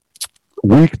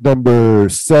 Week number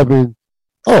 7.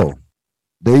 Oh,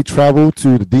 they travel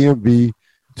to the DMV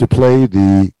to play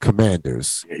the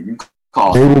Commanders. Yeah, you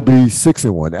call they will be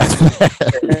 6-1 after that.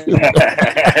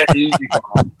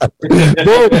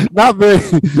 Not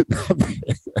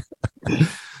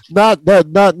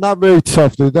very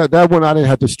tough. That one I didn't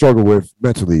have to struggle with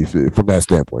mentally from that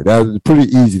standpoint. That was pretty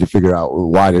easy to figure out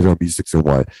why they're going to be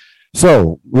 6-1.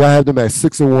 So we have them at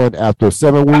 6-1 after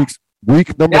 7 weeks.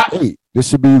 Week number 8. This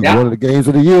should be one of the games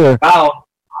of the year.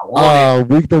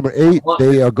 Week number 8,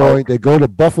 they go to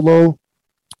Buffalo.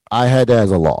 I had that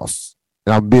as a loss,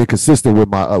 and I'm being consistent with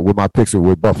my picks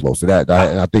with Buffalo. So that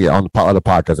I think on the other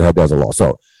podcast I had that as a loss.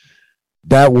 So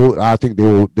I think they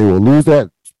will lose that,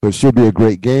 but it should be a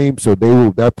great game. So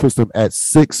that puts them at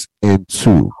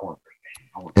 6-2,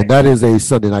 and that is a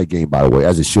Sunday night game, by the way,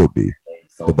 as it should be.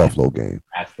 The Buffalo game.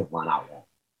 That's the one I want.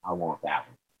 I want that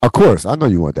one. Of course, I know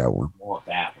you want that one. I want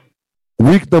that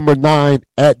one. Week number 9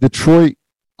 at Detroit.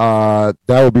 That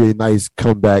will be a nice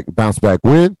bounce back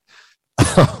win.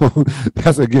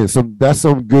 That's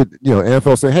some good,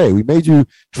 NFL saying, hey, we made you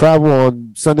travel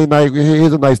on Sunday night.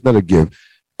 Here's a nice another gift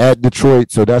at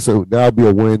Detroit. So that'll be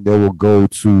a win. They will go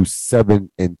to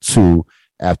 7-2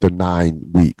 after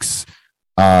 9 weeks.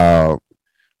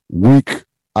 Week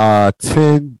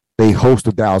 10, they host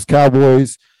the Dallas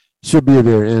Cowboys. Should be a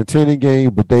very entertaining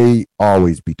game, but they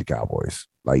always beat the Cowboys.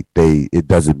 Like it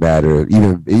doesn't matter.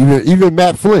 Even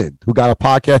Matt Flynn, who got a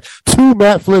podcast, 2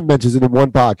 Matt Flynn mentions in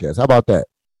one podcast. How about that?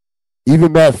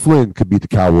 Even Matt Flynn could beat the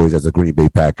Cowboys as a Green Bay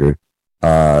Packer.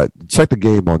 Check the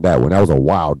game on that one. That was a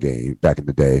wild game back in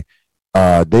the day.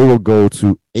 They will go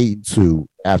to 8-2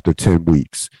 after 10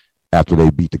 weeks after they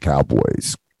beat the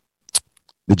Cowboys.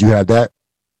 Did you have that?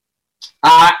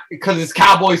 Because it's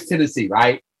Cowboys Tennessee,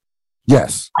 right?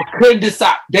 Yes. I couldn't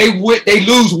decide. They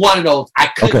lose one of those. I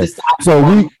couldn't decide.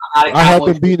 So I had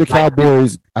them beating the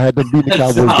Cowboys. I had them beating the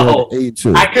Cowboys going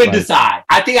 8-2. I couldn't decide.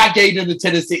 I think I gave them the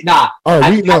Tennessee. Nah.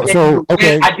 I gave them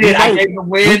the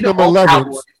win. Week number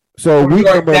 11. So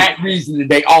for that reason,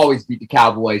 they always beat the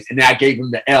Cowboys, and I gave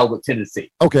them the L with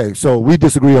Tennessee. Okay, so we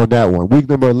disagree on that one. Week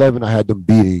number 11, I had them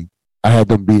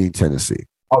beating Tennessee.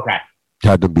 Okay.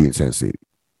 Had them beating Tennessee.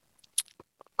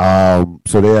 So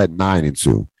they're at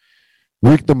 9-2.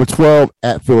 Week number 12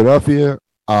 at Philadelphia.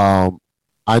 Now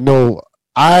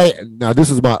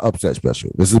this is my upset special.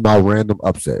 This is my random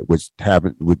upset,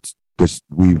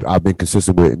 I've been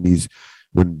consistent with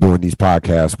when doing these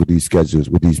podcasts with these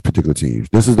schedules with these particular teams.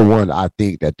 This is the one I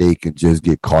think that they can just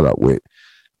get caught up with.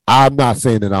 I'm not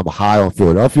saying that I'm high on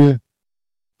Philadelphia.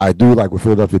 I do like what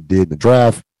Philadelphia did in the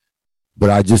draft,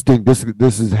 but I just think this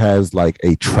has like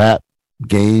a trap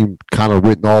game kind of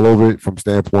written all over it from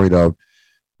standpoint of,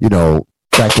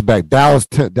 back to back. Dallas,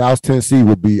 Tennessee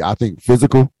would be, I think,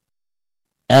 physical.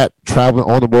 At traveling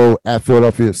on the road at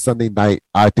Philadelphia Sunday night,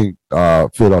 I think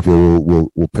Philadelphia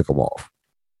will pick them off.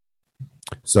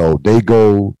 So they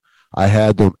go. I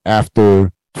had them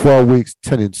after 12 weeks,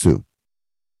 10-2,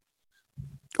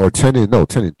 or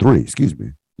 10-3. Excuse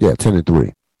me. Yeah,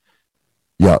 10-3.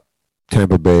 Yep.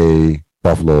 Tampa Bay,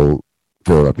 Buffalo,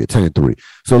 Philadelphia, 10-3.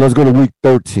 So let's go to week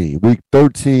 13. Week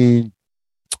 13.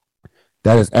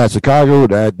 That is at Chicago.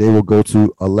 That they will go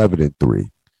to 11-3.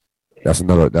 That's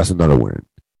another win.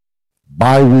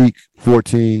 By week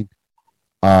 14,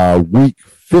 week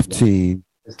 15.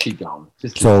 Just keep going.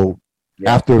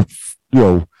 After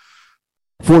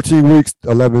 14 weeks,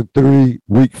 11-3.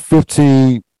 Week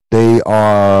 15, they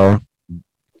are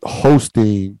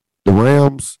hosting the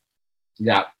Rams.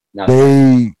 Yeah.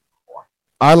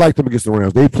 I like them against the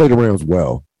Rams. They play the Rams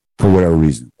well for whatever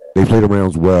reason. They play the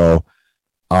Rams well.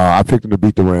 I picked them to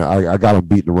beat the Rams. I got them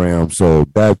beating the Rams, so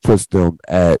that puts them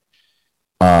at,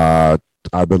 I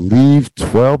believe,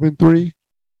 12-3.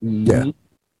 Mm-hmm. Yeah,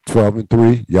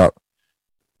 12-3. Yep.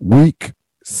 Week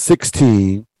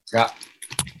 16. Yeah.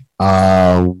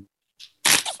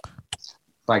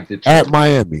 Like at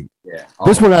Miami. Yeah.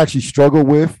 This one I actually struggled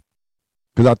with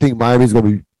because I think Miami's going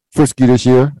to be frisky this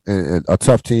year and a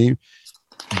tough team.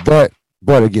 But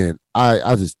again,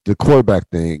 I just the quarterback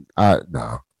thing.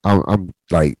 I'm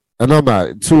like, and I'm not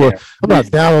I'm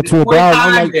not down on Tua, but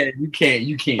I'm like, you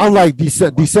can't. I'm like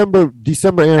December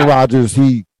Aaron Rodgers.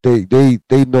 They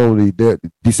know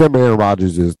December Aaron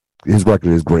Rodgers his record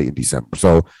is great in December.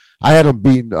 So I had him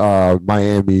beating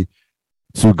Miami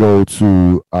to go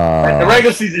to the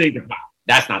regular season ain't the problem.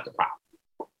 That's not the problem.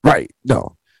 Right.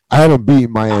 No. I had them beat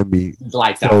Miami.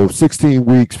 Lights so out. 16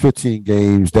 weeks, 15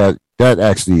 games. That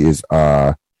actually is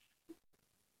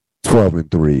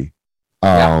 12-3.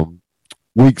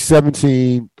 Week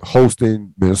 17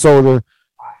 hosting Minnesota.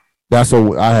 There's a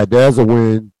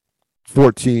win.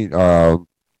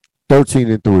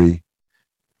 13-3.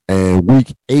 And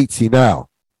week 18 now.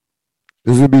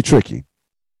 This is gonna be tricky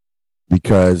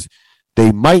because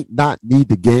they might not need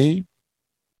the game.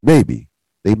 Maybe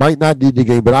they might not need the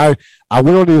game, but I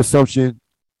went on the assumption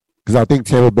because I think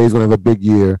Tampa Bay is gonna have a big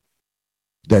year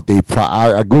that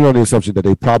I went on the assumption that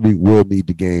they probably will need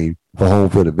the game for home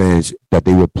field advantage, that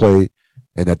they would play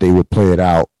and that they would play it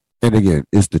out. And again,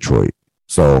 it's Detroit,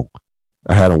 so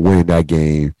I had them win that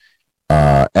game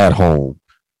at home.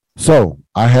 So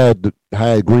I had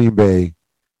Green Bay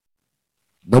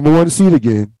number 1 seed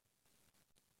again,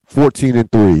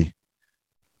 14-3,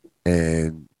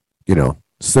 and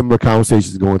similar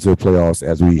conversations going to the playoffs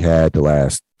as we had the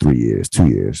last 2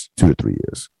 to 3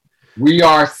 years. We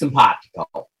are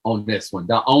simpatico on this one.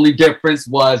 The only difference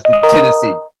was the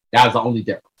Tennessee. That was the only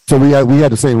difference. So we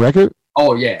had the same record?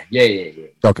 Oh yeah.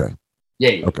 Okay.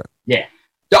 Yeah. Okay. Yeah.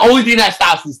 The only thing that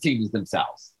stops this team is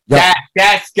themselves. Yep.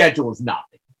 That schedule is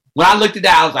nothing. When I looked at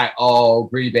that, I was like, "Oh,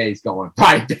 Green Bay's going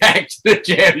right back to the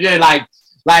champion." Like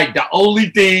the only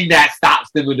thing that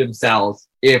stops them with themselves,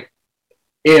 if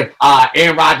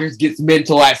Aaron Rodgers gets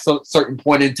mental at a certain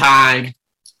point in time,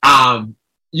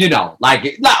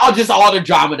 just all the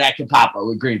drama that can pop up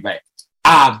with Green Bay.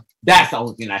 That's the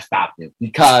only thing that stopped them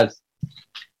because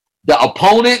the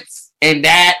opponents and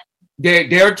that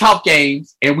they're tough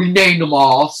games, and we named them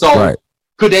all. So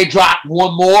Could they drop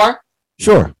one more?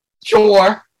 Sure.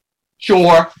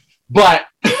 But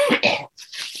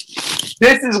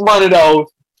this is one of those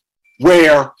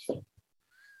where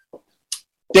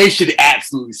they should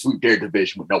absolutely sweep their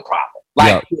division with no problem.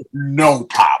 No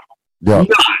problem. None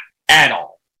at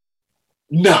all.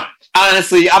 None.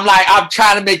 Honestly, I'm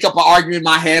trying to make up an argument in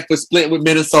my head for splitting with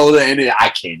Minnesota, and I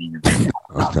can't even do that.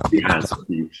 To be honest with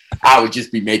you, I would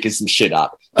just be making some shit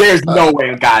up. There's no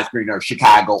way God's Green or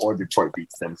Chicago or Detroit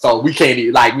beats them, so we can't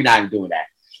even we're not even doing that.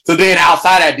 So then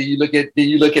outside that, do you look at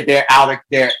their out of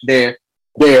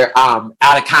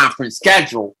conference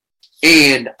schedule,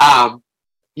 and San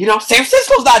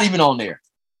Francisco's not even on there.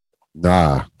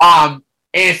 Nah. And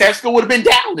San Francisco would have been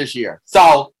down this year,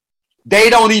 so they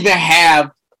don't even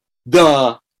have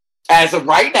as of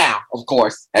right now, of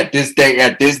course, at this day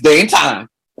and time,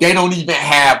 they don't even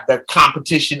have the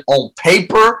competition on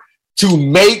paper to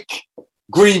make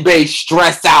Green Bay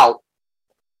stress out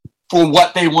for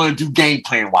what they want to do game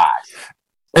plan wise.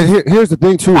 And here's the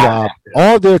thing too, Rob.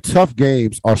 All their tough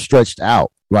games are stretched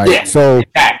out, right? Yeah, so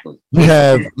exactly. You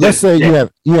have, let's say you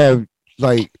have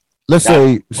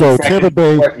Tampa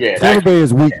Bay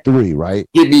is week 3, right?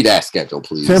 Give me that schedule,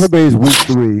 please. Tampa Bay is week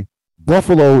 3.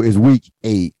 Buffalo is week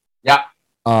 8. Yeah.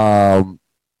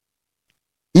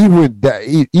 Even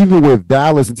with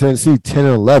Dallas and Tennessee 10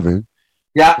 and 11.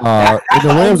 Yeah. And the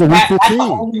Rams are week 15. That's the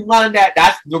only one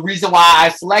that's the reason why I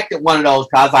selected one of those,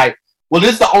 because I was like, well,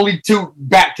 this is the only 2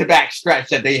 back-to-back stretch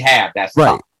that they have. That's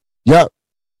right. Tough.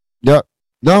 Yep.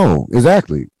 No,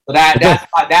 exactly. So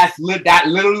that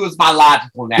literally was my logic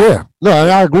on that. Yeah, no,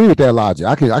 I agree with that logic.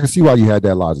 I can see why you had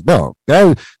that logic. No,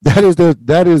 that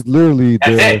is literally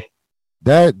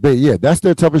that's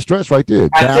their toughest stretch right there.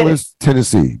 Dallas,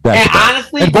 Tennessee,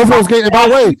 honestly, and both of those games. By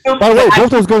the way, both of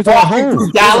those games are at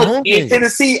home. Dallas and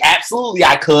Tennessee, absolutely,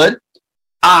 I could.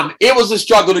 It was a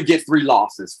struggle to get 3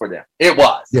 losses for them. It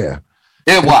was. Yeah.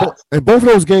 It was. And both of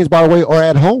those games, by the way, are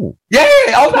at home. Yeah.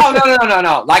 Oh,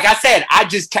 no. Like I said, I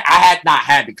had not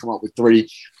had to come up with 3,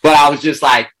 but I was just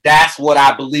like, that's what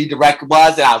I believe the record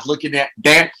was. And I was looking at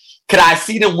there. Could I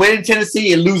see them winning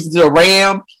Tennessee and losing to the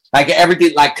Rams? Like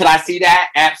everything, like, could I see that?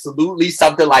 Absolutely.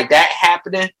 Something like that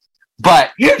happening.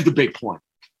 But here's the big point.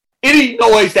 Any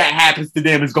noise that happens to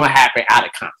them is going to happen out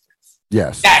of conference.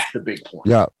 Yes. That's the big point.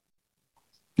 Yeah.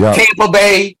 Tampa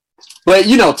Bay. But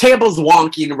Tampa's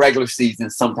wonky in the regular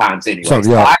season sometimes anyway. So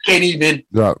I can't even.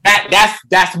 Yeah.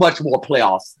 That's much more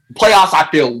playoffs. Playoffs, I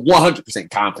feel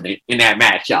 100% confident in that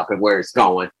matchup and where it's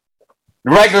going.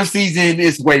 The regular season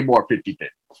is way more 50-50.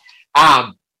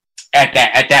 At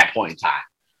that point in time.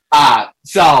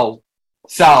 So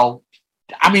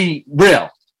I mean,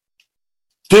 real.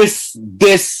 This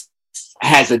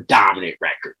has a dominant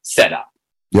record set up.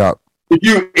 Yeah.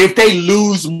 If they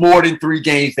lose more than 3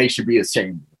 games, they should be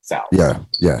ashamed of themselves. Yeah.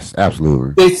 Yes.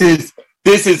 Absolutely.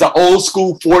 This is an old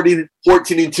school 14-2,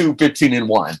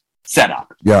 15-1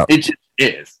 setup. Yeah. It just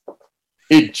is.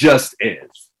 It just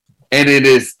is, and it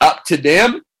is up to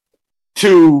them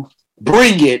to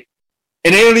bring it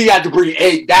And they don't even have to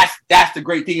bring that's the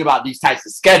great thing about these types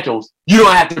of schedules. You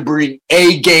don't have to bring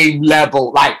a game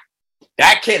level. Like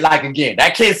that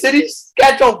that Kansas City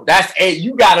schedule,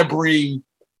 you gotta bring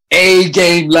a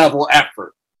game level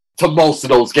effort to most of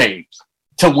those games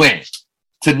to win,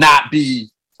 to not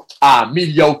be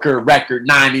mediocre record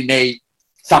 9-8,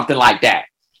 something like that.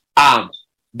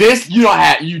 This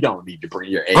you don't need to bring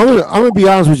your A. I'm gonna be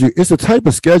honest with you. It's a type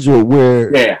of schedule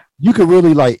where you can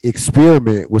really like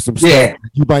experiment with some stuff.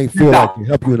 You might feel like can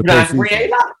help you in the postseason.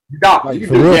 Like,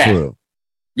 for real.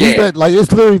 Yeah, like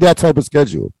it's literally that type of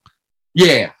schedule.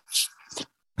 Yeah.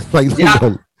 Like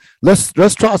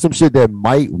let's try some shit that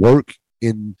might work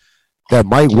in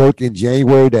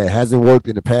January that hasn't worked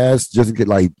in the past. Just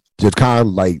kind of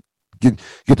like get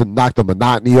to knock the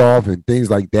monotony off and things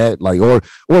like that. Like or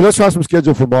let's try some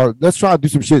schedule let's try to do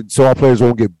some shit so our players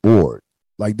won't get bored.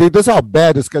 Like that's how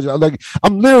bad the schedule. Like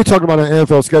I'm literally talking about an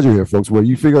NFL schedule here, folks, where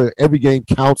you figure every game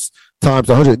counts times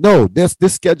 100. No, this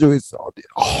schedule is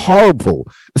horrible.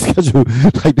 This schedule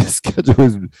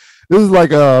is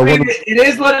like it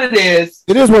is what it is.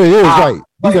 It is what it is, right?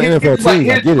 These are NFL teams. I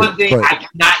get one thing I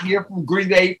cannot hear from Green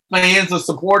Bay fans or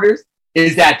supporters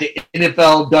is that the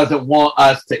NFL doesn't want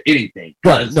us to anything.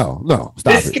 Right? No,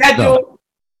 stop this schedule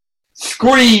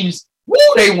screams. Woo,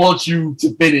 they want you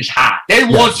to finish hot. They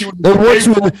want you. They want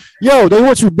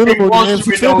you minimum in the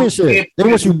NFC Championship. They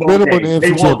want you minimum in the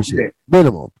NFC Championship.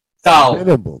 Minimum.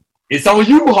 So it's on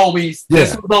you, homies. Yeah.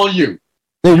 This was on you.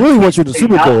 They really want you to the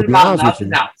Super Bowl. To be honest with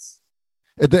you.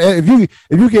 If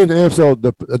you gave the NFL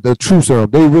the true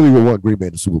serum, they really would want Green Bay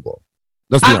in the Super Bowl.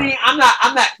 I'm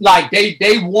not like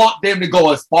they want them to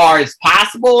go as far as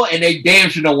possible, and they damn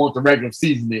sure don't want the regular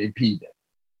season to impede them.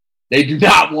 They do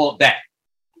not want that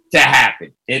to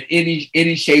happen in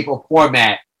any shape or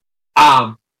format.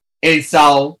 And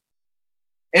so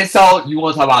you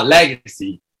want to talk about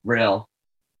legacy, real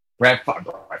Brett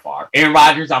Favre. Aaron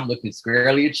Rodgers, I'm looking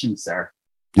squarely at you, sir.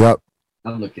 Yep.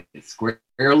 I'm looking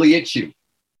squarely at you.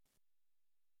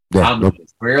 Yeah, I'm looking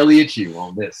squarely at you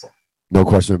on this one. No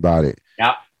question about it.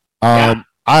 Yep.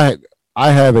 I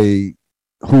have a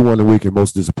who won the week and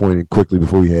most disappointing quickly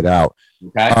before we head out.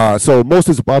 Okay. So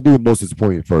I'll do most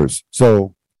disappointing first.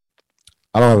 So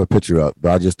I don't have a picture up,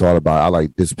 but I just thought about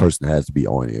this person has to be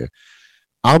on here.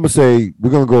 I'm gonna say we're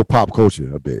gonna go pop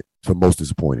culture a bit for most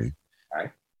disappointing. All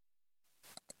right.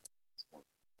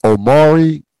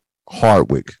 Omari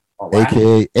Hardwick,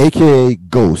 right. aka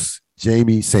Ghost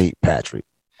Jamie St. Patrick.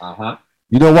 Uh-huh.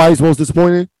 You know why he's most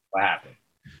disappointing? What happened?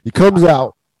 He comes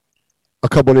out a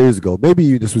couple of days ago,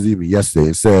 maybe this was even yesterday,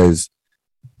 and says,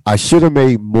 I should have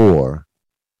made more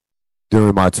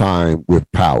during my time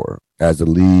with Power as a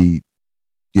lead,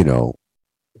 the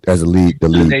lead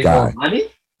guy. More money?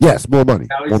 Yes, more money.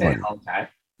 More money. Okay.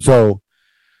 So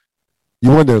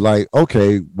you wonder,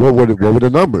 okay, what were the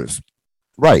numbers?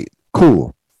 Right.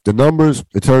 Cool. The numbers,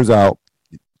 it turns out,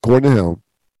 according to him,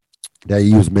 that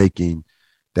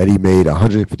he made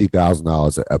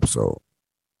 $150,000 an episode.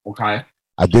 Okay.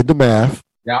 I did the math.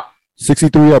 Yeah.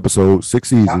 63 episodes, 6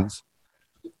 seasons.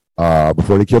 Yeah.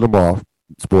 Before they killed him off.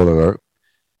 Spoiler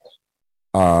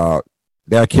alert.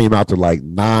 That came out to like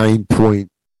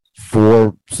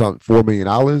 $4 million.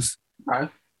 Okay.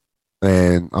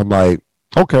 And I'm like,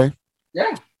 okay.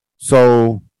 Yeah.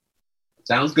 So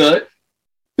sounds good.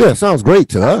 Yeah, sounds great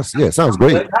to us. Yeah, sounds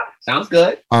great. Good. Sounds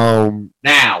good.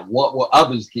 Now, what were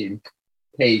others getting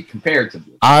paid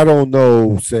comparatively? I don't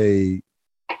know, say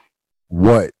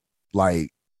what, Yeah,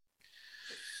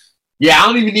 I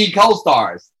don't even need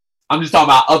co-stars. I'm just talking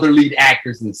about other lead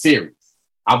actors in the series.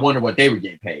 I wonder what they were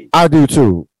getting paid. I do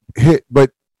too. But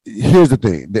here's the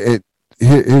thing.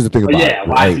 Here's the thing about it.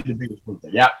 Why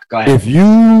Yep, go ahead. If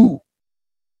you're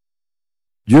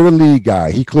the lead guy,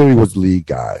 he clearly was the lead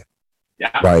guy.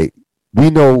 Yeah. Right.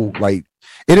 We know,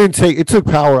 it took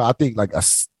Power, I think, 2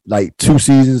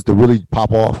 seasons to really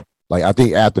pop off. I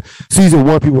think after season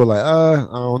 1, people were like, I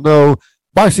don't know.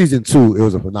 By season 2, it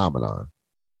was a phenomenon.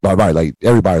 Right.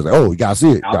 Everybody's like, oh, you gotta see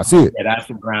it. You gotta see it. Yeah, that's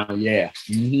the ground. Yeah.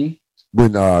 Mm-hmm.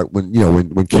 When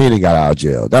Kanan got out of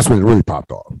jail, that's when it really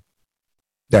popped off.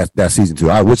 That season 2,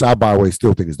 which I, by the way,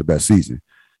 still think is the best season.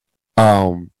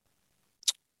 You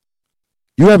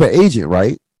have an agent,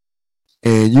 right?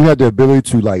 And you have the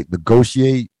ability to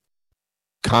negotiate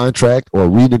contract or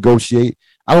renegotiate.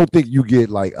 I don't think you get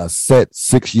a set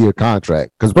 6-year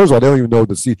contract because first of all, they don't even know if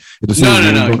the season.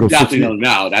 No, you definitely don't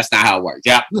know. That's not how it works.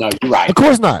 Yeah, no, you're right. Of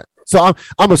course not. So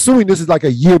I'm assuming this is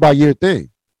a year by year thing.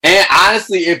 And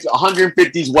honestly, if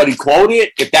 150 is what he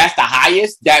quoted, if that's the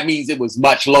highest, that means it was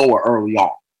much lower early on,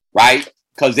 right?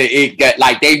 Because it got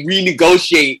they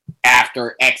renegotiate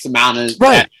after X amount of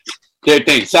their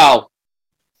thing. So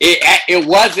it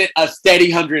wasn't a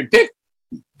steady 150.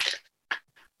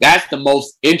 That's the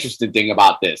most interesting thing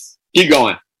about this. Keep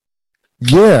going.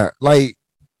 Yeah, like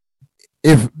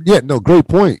great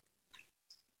point.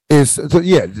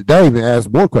 That even asks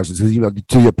more questions because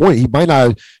to your point, he might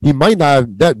not he might have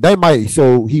been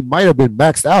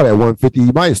maxed out at 150.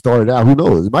 He might have started out, who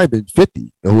knows? It might have been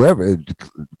 50 or whoever. It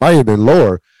might have been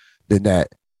lower than that.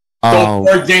 So,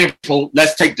 for example,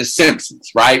 let's take The Simpsons,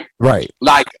 right? Right.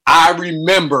 Like, I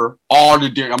remember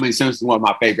Simpsons is one of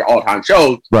my favorite all-time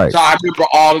shows. Right. So I remember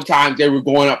all the times they were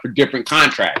going up for different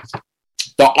contracts.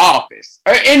 The Office,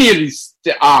 or any of these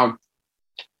sitcom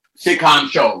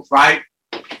shows, right?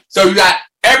 So you got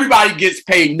everybody gets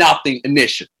paid nothing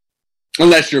initially,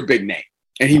 unless you're a big name,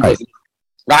 and he wasn't,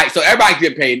 right? So everybody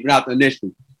gets paid nothing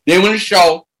initially. Then when the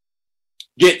show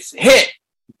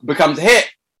becomes a hit,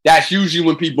 that's usually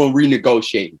when people are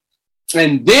renegotiating,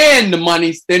 and then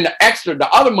the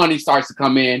other money starts to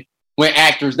come in when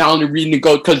actors not only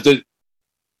renegotiate because the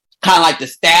kind of like the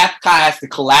staff kind of has to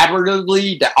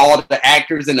collaboratively, all the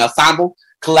actors in the ensemble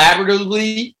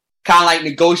collaboratively kind of like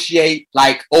negotiate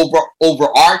like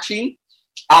overarching.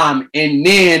 And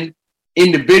then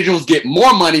individuals get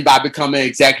more money by becoming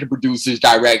executive producers,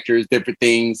 directors, different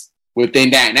things within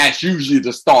that. And that's usually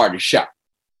the star of the show.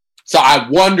 So I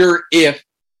wonder if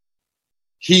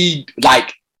he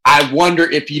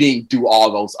didn't do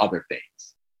all those other things.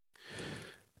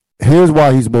 Here's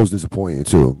why he's most disappointed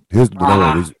too. Here's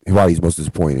why he's most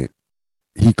disappointed.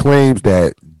 He claims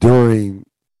that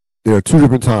there are two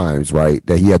different times, right,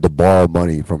 that he had to borrow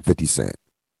money from 50 Cent.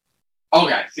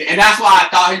 Okay, see, and that's why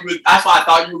I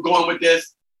thought you were going with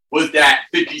this, was that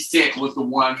 50 Cent was the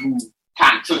one who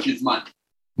kind of took his money.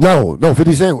 No,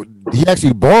 50 Cent, he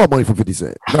actually borrowed money from 50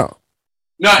 Cent. No,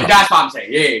 that's what I'm saying.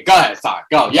 Yeah, go ahead, sorry,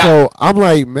 go. Yeah. So I'm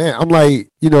like,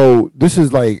 this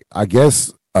is like,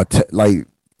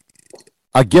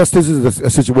 I guess this is a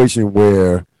situation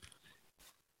where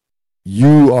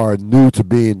you are new to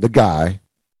being the guy.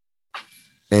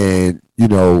 And even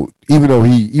though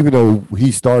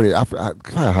he started, I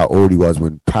forgot how old he was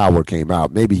when Power came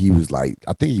out. Maybe he was like,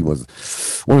 I think he was,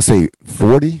 I want to say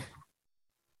 40.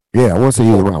 Yeah, I want to say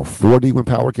he was around 40 when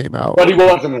Power came out. But he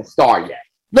wasn't a star yet.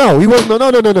 No, he wasn't.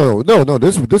 No.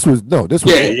 This was. No. It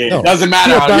doesn't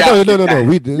matter.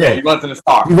 No. He wasn't a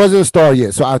star. He wasn't a star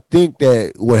yet. So I think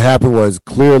that what happened was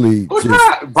clearly.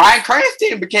 Bryan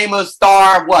Cranston became a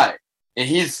star. What? And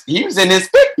he was in his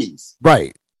 50s.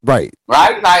 Right. Right.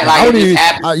 Right.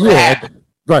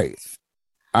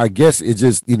 I guess it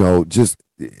just did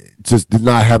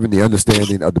not having the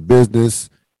understanding of the business.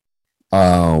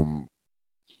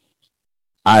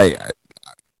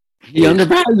 He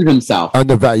undervalued himself.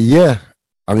 Yeah.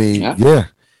 I mean,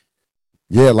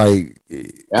 yeah. Like,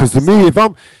 because to me, if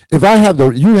I have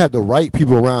you have the right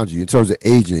people around you in terms of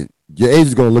agent, your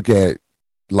agent's gonna look at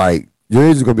your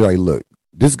agent's gonna be like, look,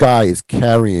 this guy is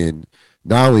carrying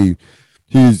not only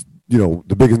he's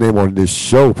the biggest name on this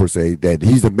show per se, that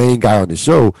he's the main guy on the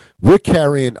show. We're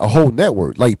carrying a whole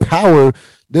network. Like Power,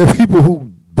 there are people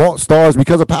who bought stars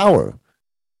because of Power.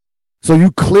 So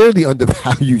you clearly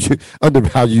undervalue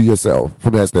yourself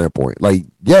from that standpoint. Like,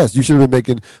 yes, you should have been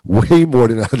making way more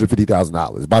than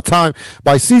 $150,000.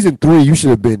 By season 3, you should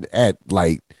have been at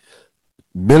like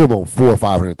minimum $400,000 or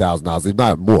 $500,000, if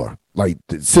not more. Like,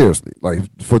 seriously, like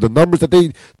for the numbers that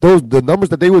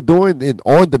they were doing in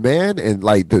on demand and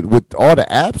like with all the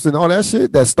apps and all that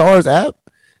shit, that Stars app,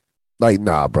 like,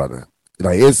 nah, brother.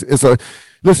 Like it's a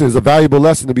valuable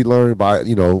lesson to be learned by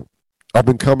up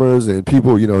and comers and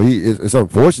people. It's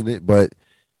unfortunate, but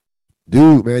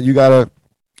dude, man, you gotta,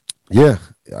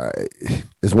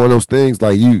 it's one of those things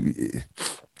like you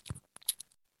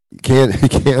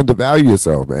can't undervalue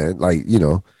yourself, man. Like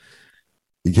you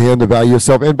can't undervalue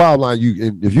yourself. And bottom line,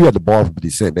 if you had to borrow from 50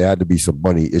 Cent, there had to be some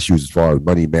money issues as far as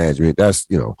money management. That's,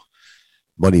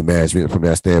 money management from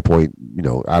that standpoint.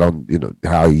 I don't,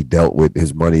 how he dealt with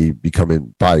his money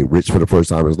becoming probably rich for the first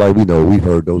time. It's like, we've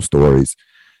heard those stories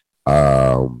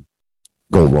go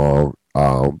wrong.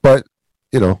 But,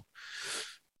 he,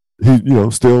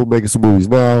 still making some movies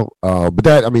now. But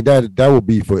that will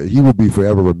be he will be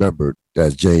forever remembered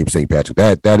as James St. Patrick.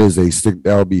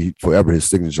 That'll be forever his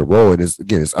signature role. And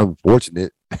it's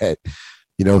unfortunate that,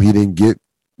 he didn't get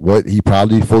what he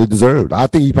probably fully deserved. I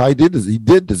think he probably did. He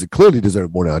clearly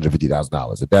deserve more than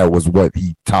 $150,000 if that was what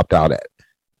he topped out at.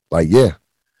 Like, yeah.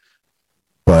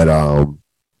 But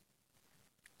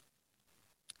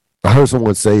I heard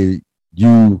someone say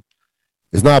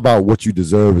it's not about what you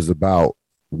deserve, it's about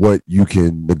what you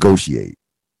can negotiate.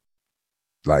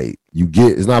 Like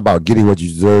it's not about getting what you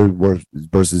deserve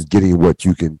versus getting what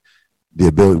you can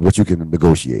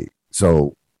negotiate.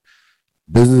 So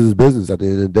business is business at the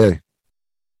end of the day.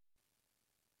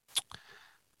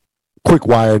 Quick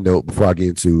wire note before I get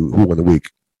into who won the week.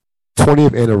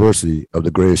 20th anniversary of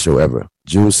the greatest show ever,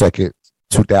 June 2nd,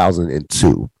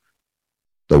 2002.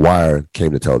 The Wire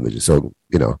came to television. So,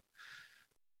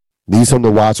 need something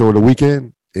to watch over the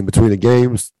weekend in between the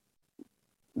games.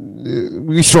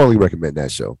 We strongly recommend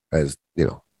that show, as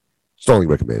strongly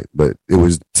recommend it. But it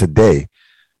was today,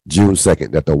 June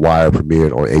 2nd, that The Wire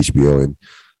premiered on HBO. And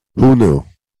who knew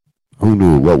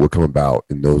what would come about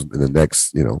in the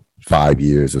next 5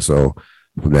 years or so,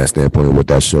 from that standpoint of what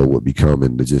that show would become,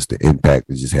 and just the impact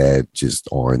it just had just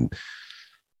on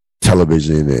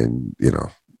television and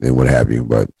and what have you.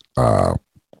 But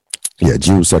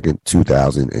June 2nd,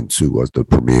 2002 was the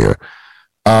premiere.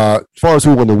 As far as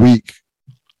who won the week,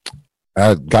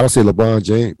 I gotta say LeBron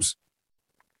James.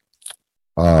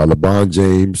 LeBron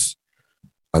James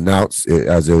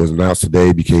as it was announced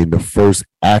today, became the first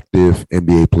active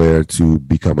NBA player to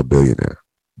become a billionaire.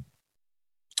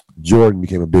 Jordan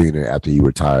became a billionaire after he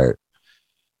retired.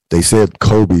 They said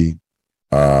Kobe,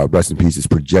 rest in peace, is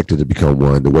projected to become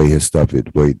one. The way his stuff, the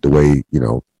way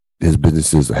his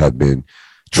businesses have been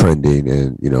trending,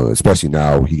 and especially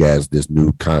now he has this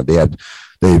new kind.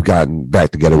 They've gotten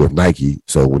back together with Nike,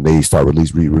 so when they start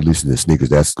releasing the sneakers,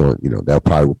 that's going that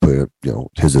probably will put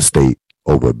his estate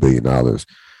over $1 billion.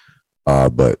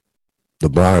 But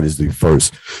LeBron is the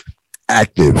first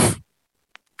active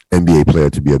NBA player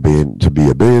to be a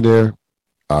billionaire.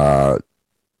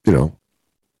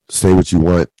 Say what you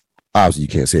want. Obviously, you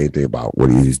can't say anything about what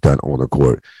he's done on the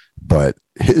court, but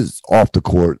his off the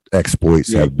court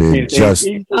exploits have been just.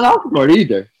 He's not off the court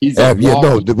either.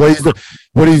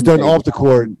 What he's done off the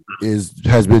court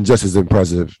has been just as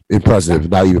impressive,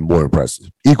 not even more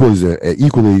impressive.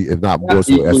 Equally, if not more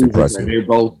so, as impressive. They're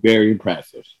both very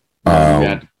impressive.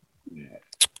 I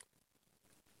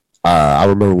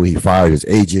remember when he fired his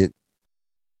agent,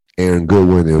 Aaron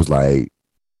Goodwin. It was like,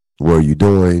 "What are you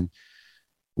doing?"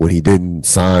 When he didn't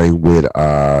sign with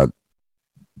it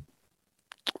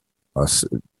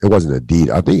wasn't Adidas.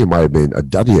 I think it might have been. I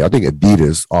think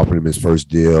Adidas offered him his first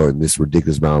deal and this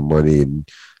ridiculous amount of money, and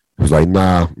he was like,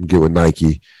 "Nah, I'm get with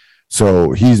Nike."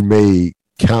 So he's made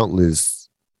countless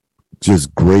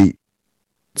just great,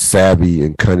 savvy,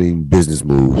 and cunning business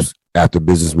moves after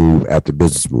business move after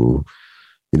business move.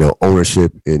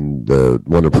 Ownership in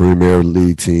one of the Premier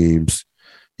League teams.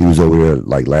 He was over there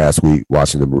like last week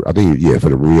watching for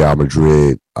the Real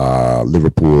Madrid,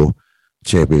 Liverpool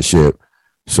championship.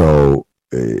 So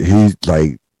he's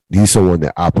someone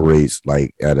that operates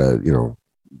like at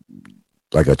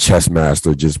like a chess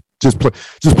master, just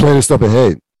planning stuff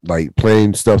ahead, like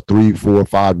playing stuff 3, 4,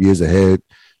 5 years ahead,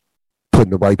 putting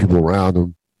the right people around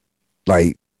him.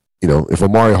 Like, if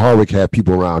Amari Hardwick had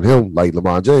people around him like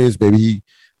LeBron James, maybe he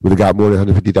would have got more than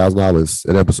 $150,000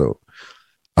 an episode.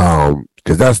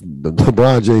 Because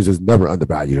LeBron James has never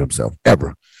undervalued himself,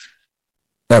 ever.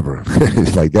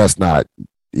 Like, that's not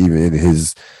even in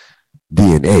his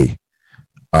DNA.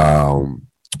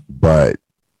 But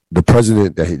the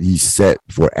precedent that he set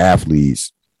for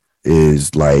athletes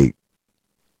is like,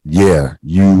 I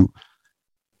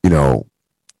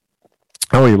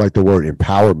don't even like the word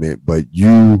empowerment, but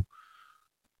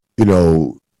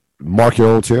mark your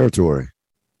own territory.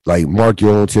 Like, mark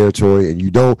your own territory, and you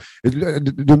don't.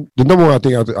 The number one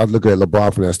thing I look at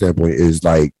LeBron from that standpoint is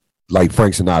like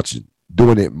Frank Sinatra,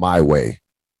 doing it my way,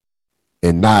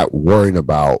 and not worrying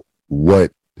about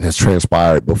what has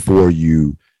transpired before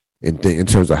you in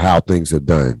terms of how things are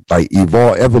done. Like,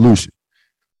 evolution.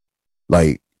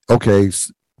 Like, okay,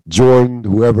 Jordan,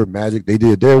 whoever, Magic, they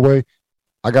did it their way.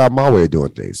 I got my way of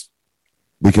doing things.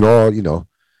 We can all,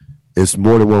 it's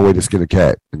more than one way to skin a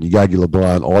cat. And you got to give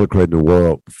LeBron all the credit in the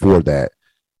world for that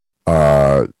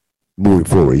moving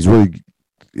forward. He's really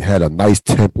had a nice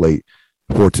template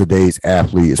for today's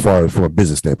athlete as far as from a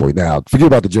business standpoint. Now, forget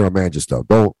about the general manager stuff.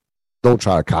 Don't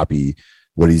try to copy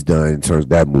what he's done in terms of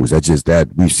that moves. That's just that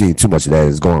we've seen too much of that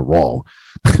is going wrong.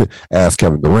 Ask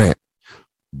Kevin Durant.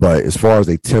 But as far as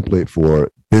a template for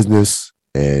business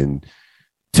and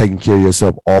taking care of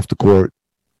yourself off the court,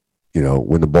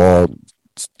 when the ball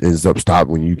ends up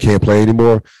stopping, when you can't play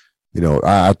anymore,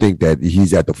 I think that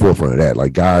he's at the forefront of that.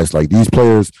 Like, guys, like these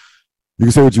players, you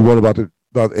can say what you want about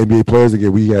NBA players.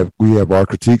 Again, we have our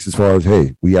critiques as far as,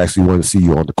 hey, we actually want to see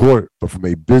you on the court. But from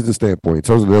a business standpoint, in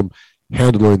terms of them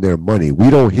handling their money, we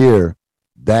don't hear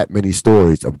that many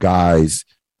stories of guys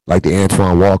like the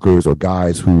Antoine Walkers or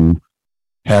guys who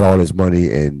had all this money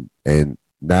and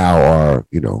now are,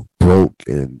 broke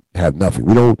and have nothing.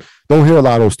 We don't hear a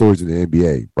lot of those stories in the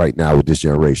NBA right now with this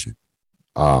generation,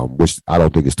 which I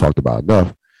don't think is talked about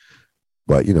enough.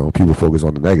 But people focus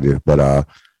on the negative. But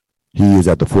he is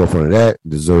at the forefront of that.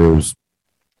 Deserves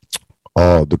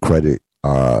all the credit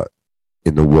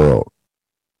in the world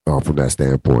from that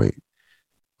standpoint.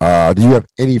 Do you have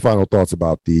any final thoughts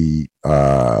about the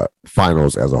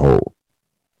finals as a whole?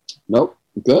 Nope.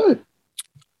 Good.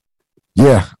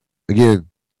 Yeah. Again,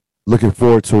 looking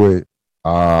forward to it.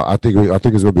 I think it's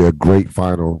going to be a great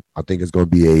final. I think it's going to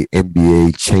be a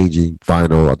NBA changing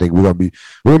final. I think we're going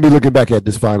to be looking back at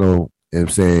this final and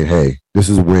saying, "Hey, this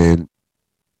is when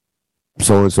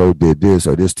so and so did this,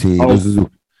 or this team. This is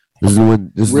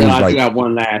when this Real, is I like." do have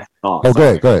one last thought. Oh,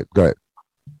 go ahead.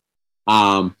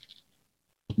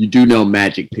 You do know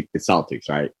Magic picked the Celtics,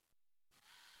 right?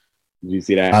 Did you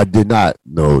see that? I did not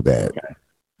know that. Okay.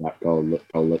 Go look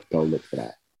for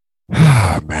that.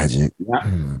 Magic. Yeah.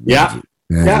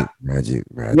 Magic.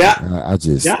 Yeah. I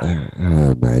just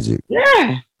Magic.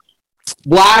 Yeah.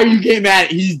 Why are you getting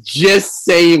mad? He's just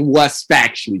saying what's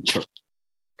factually true.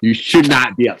 You should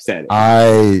not be upset.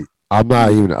 I'm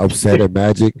not even upset at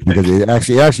Magic because it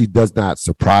actually does not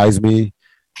surprise me.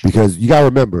 Because you gotta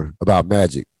remember about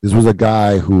Magic. This was a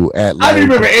guy who I don't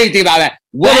remember anything about that.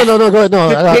 No, go ahead. No,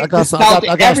 I got a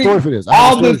story for this. I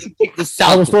have a story for this.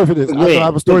 I have a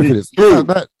story for this.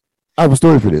 I have a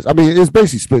story for this. I mean, it's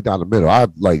basically split down the middle. I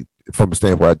like from a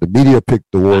standpoint, the media picked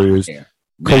the Warriors,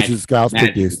 coaches and scouts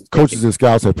have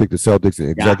picked the Celtics, and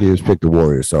executives picked the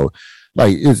Warriors. So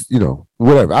like it's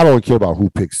whatever. I don't care about who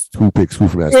picks who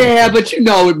from that. Yeah, but it means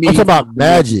I'm talking about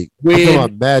Magic. I'm talking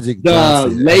about Magic.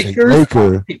 The Lakers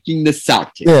are picking the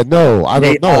Celtics. Yeah, no, I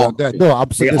don't know. There's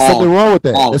something wrong with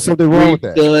that. There's something wrong with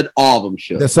that. Good, all of them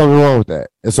should. There's something wrong with that.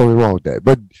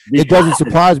 But it doesn't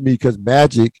surprise me because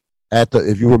Magic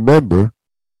if you remember,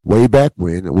 way back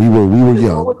when we were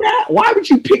young. Why would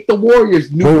you pick the Warriors?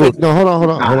 Hold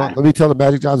on. Let me tell the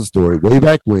Magic Johnson story. Way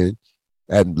back when,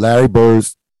 at Larry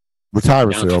Bird's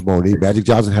retirement ceremony, Magic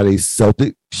Johnson had a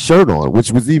Celtic shirt on,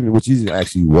 which is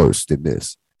actually worse than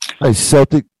this. A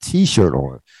Celtic T-shirt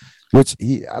on, which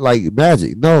he like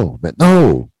Magic. No.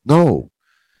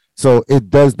 So it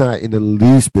does not in the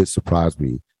least bit surprise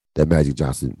me that Magic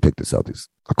Johnson picked the Celtics.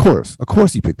 Of course,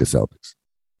 he picked the Celtics.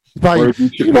 You probably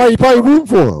rooting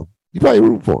for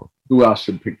him. Who else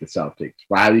should pick the Celtics?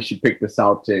 Riley should pick the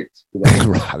Celtics.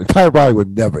 Pat Riley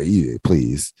would never either,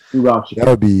 please. Who else should that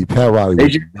would be Pat Riley. They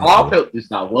just all felt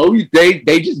this now. Well,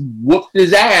 they just whooped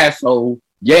his ass. So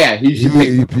yeah, he should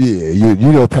pick.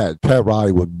 Yeah, Pat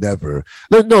Riley would never.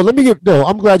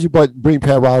 I'm glad you bring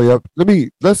Pat Riley up. I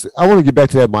want to get back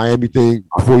to that Miami thing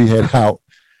before you head out.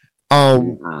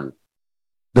 The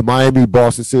Miami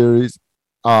Boston series.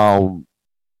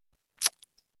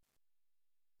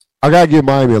 I gotta give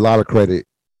Miami a lot of credit.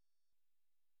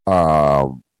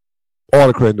 All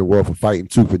the credit in the world for fighting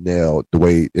tooth and nail the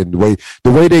way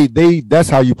they that's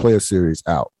how you play a series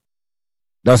out.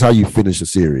 That's how you finish a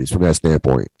series from that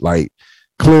standpoint. Like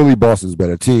clearly Boston's a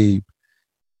better team.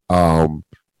 I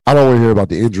don't want to hear about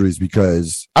the injuries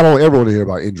because I don't ever want to hear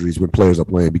about injuries when players are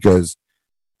playing because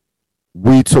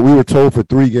we were told for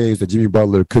 3 games that Jimmy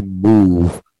Butler couldn't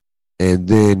move. And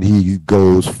then he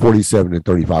goes 47 and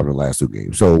 35 in the last 2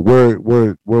 games. So where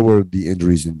were the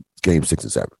injuries in game 6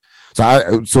 and 7?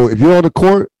 So if you're on the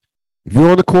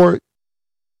court,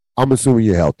 I'm assuming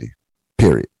you're healthy.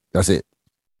 Period. That's it.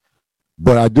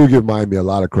 But I do give Miami a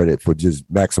lot of credit for just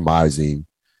maximizing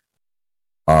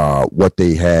what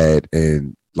they had,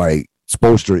 and like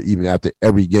Spoelstra, even after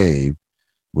every game,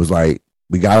 was like,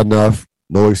 "We got enough.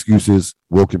 No excuses.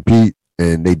 We'll compete."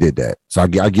 And they did that. So I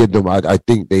give them. I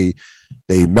think they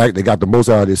got the most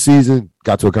out of this season.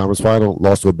 Got to a conference final,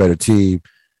 lost to a better team.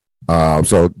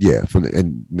 So yeah,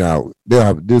 and now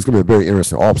there's going to be a very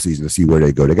interesting offseason to see where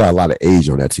they go. They got a lot of age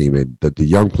on that team, and the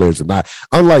young players are not.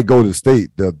 Unlike Golden State,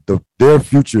 their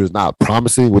future is not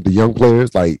promising with the young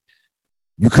players. Like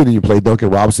you couldn't even play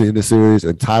Duncan Robinson in this series,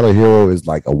 and Tyler Hero is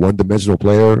like a one-dimensional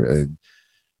player. And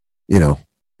I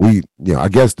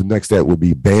guess the next step would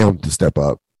be Bam to step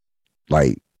up.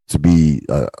 Like to be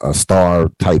a star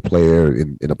type player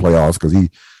in the playoffs because he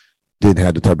didn't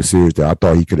have the type of series that I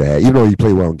thought he could have had. Even though he did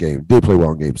play well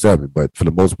in game 7, but for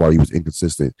the most part he was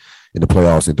inconsistent in the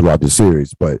playoffs and throughout the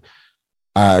series. But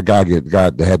I had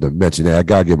to mention that. I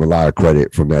gotta give him a lot of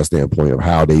credit from that standpoint of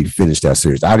how they finished that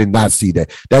series. I did not see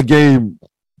that game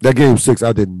 6.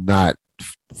 I did not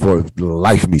for the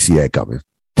life of me see that coming.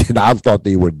 And I thought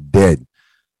they were dead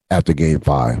after game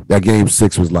 5. That game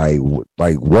 6 was like what?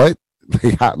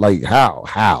 Like how?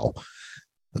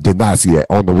 I did not see that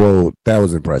on the road. That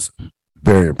was impressive,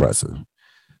 very impressive.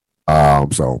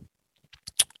 So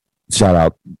shout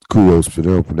out, kudos for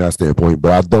them from that standpoint.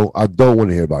 But I don't want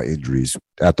to hear about injuries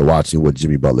after watching what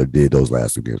Jimmy Butler did those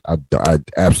last 2 games. I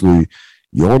absolutely,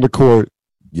 you're on the court,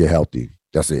 you're healthy.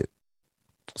 That's it.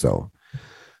 So,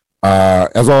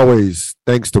 as always,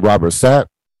 thanks to Robert Sapp.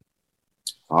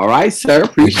 All right, sir.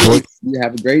 Appreciate you.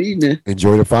 Have a great evening.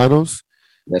 Enjoy the finals.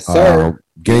 Yes, sir.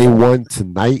 Game 1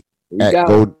 tonight at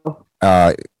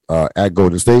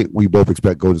Golden State. We both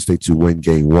expect Golden State to win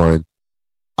game 1.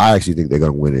 I actually think they're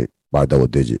going to win it by double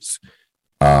digits.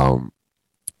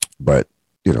 But,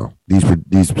 you know, these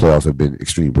playoffs have been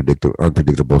extremely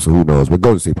unpredictable, so who knows? But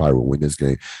Golden State probably will win this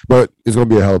game. But it's going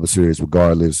to be a hell of a series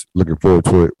regardless. Looking forward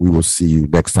to it. We will see you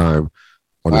next time.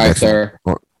 On the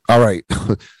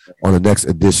next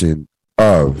edition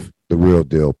of the Real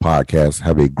Deal Podcast.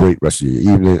 Have a great rest of your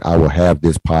evening. I will have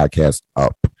this podcast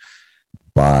up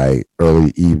by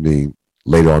early evening,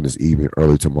 later on this evening,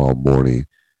 early tomorrow morning.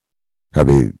 Have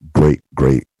a great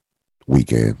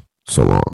weekend. So long.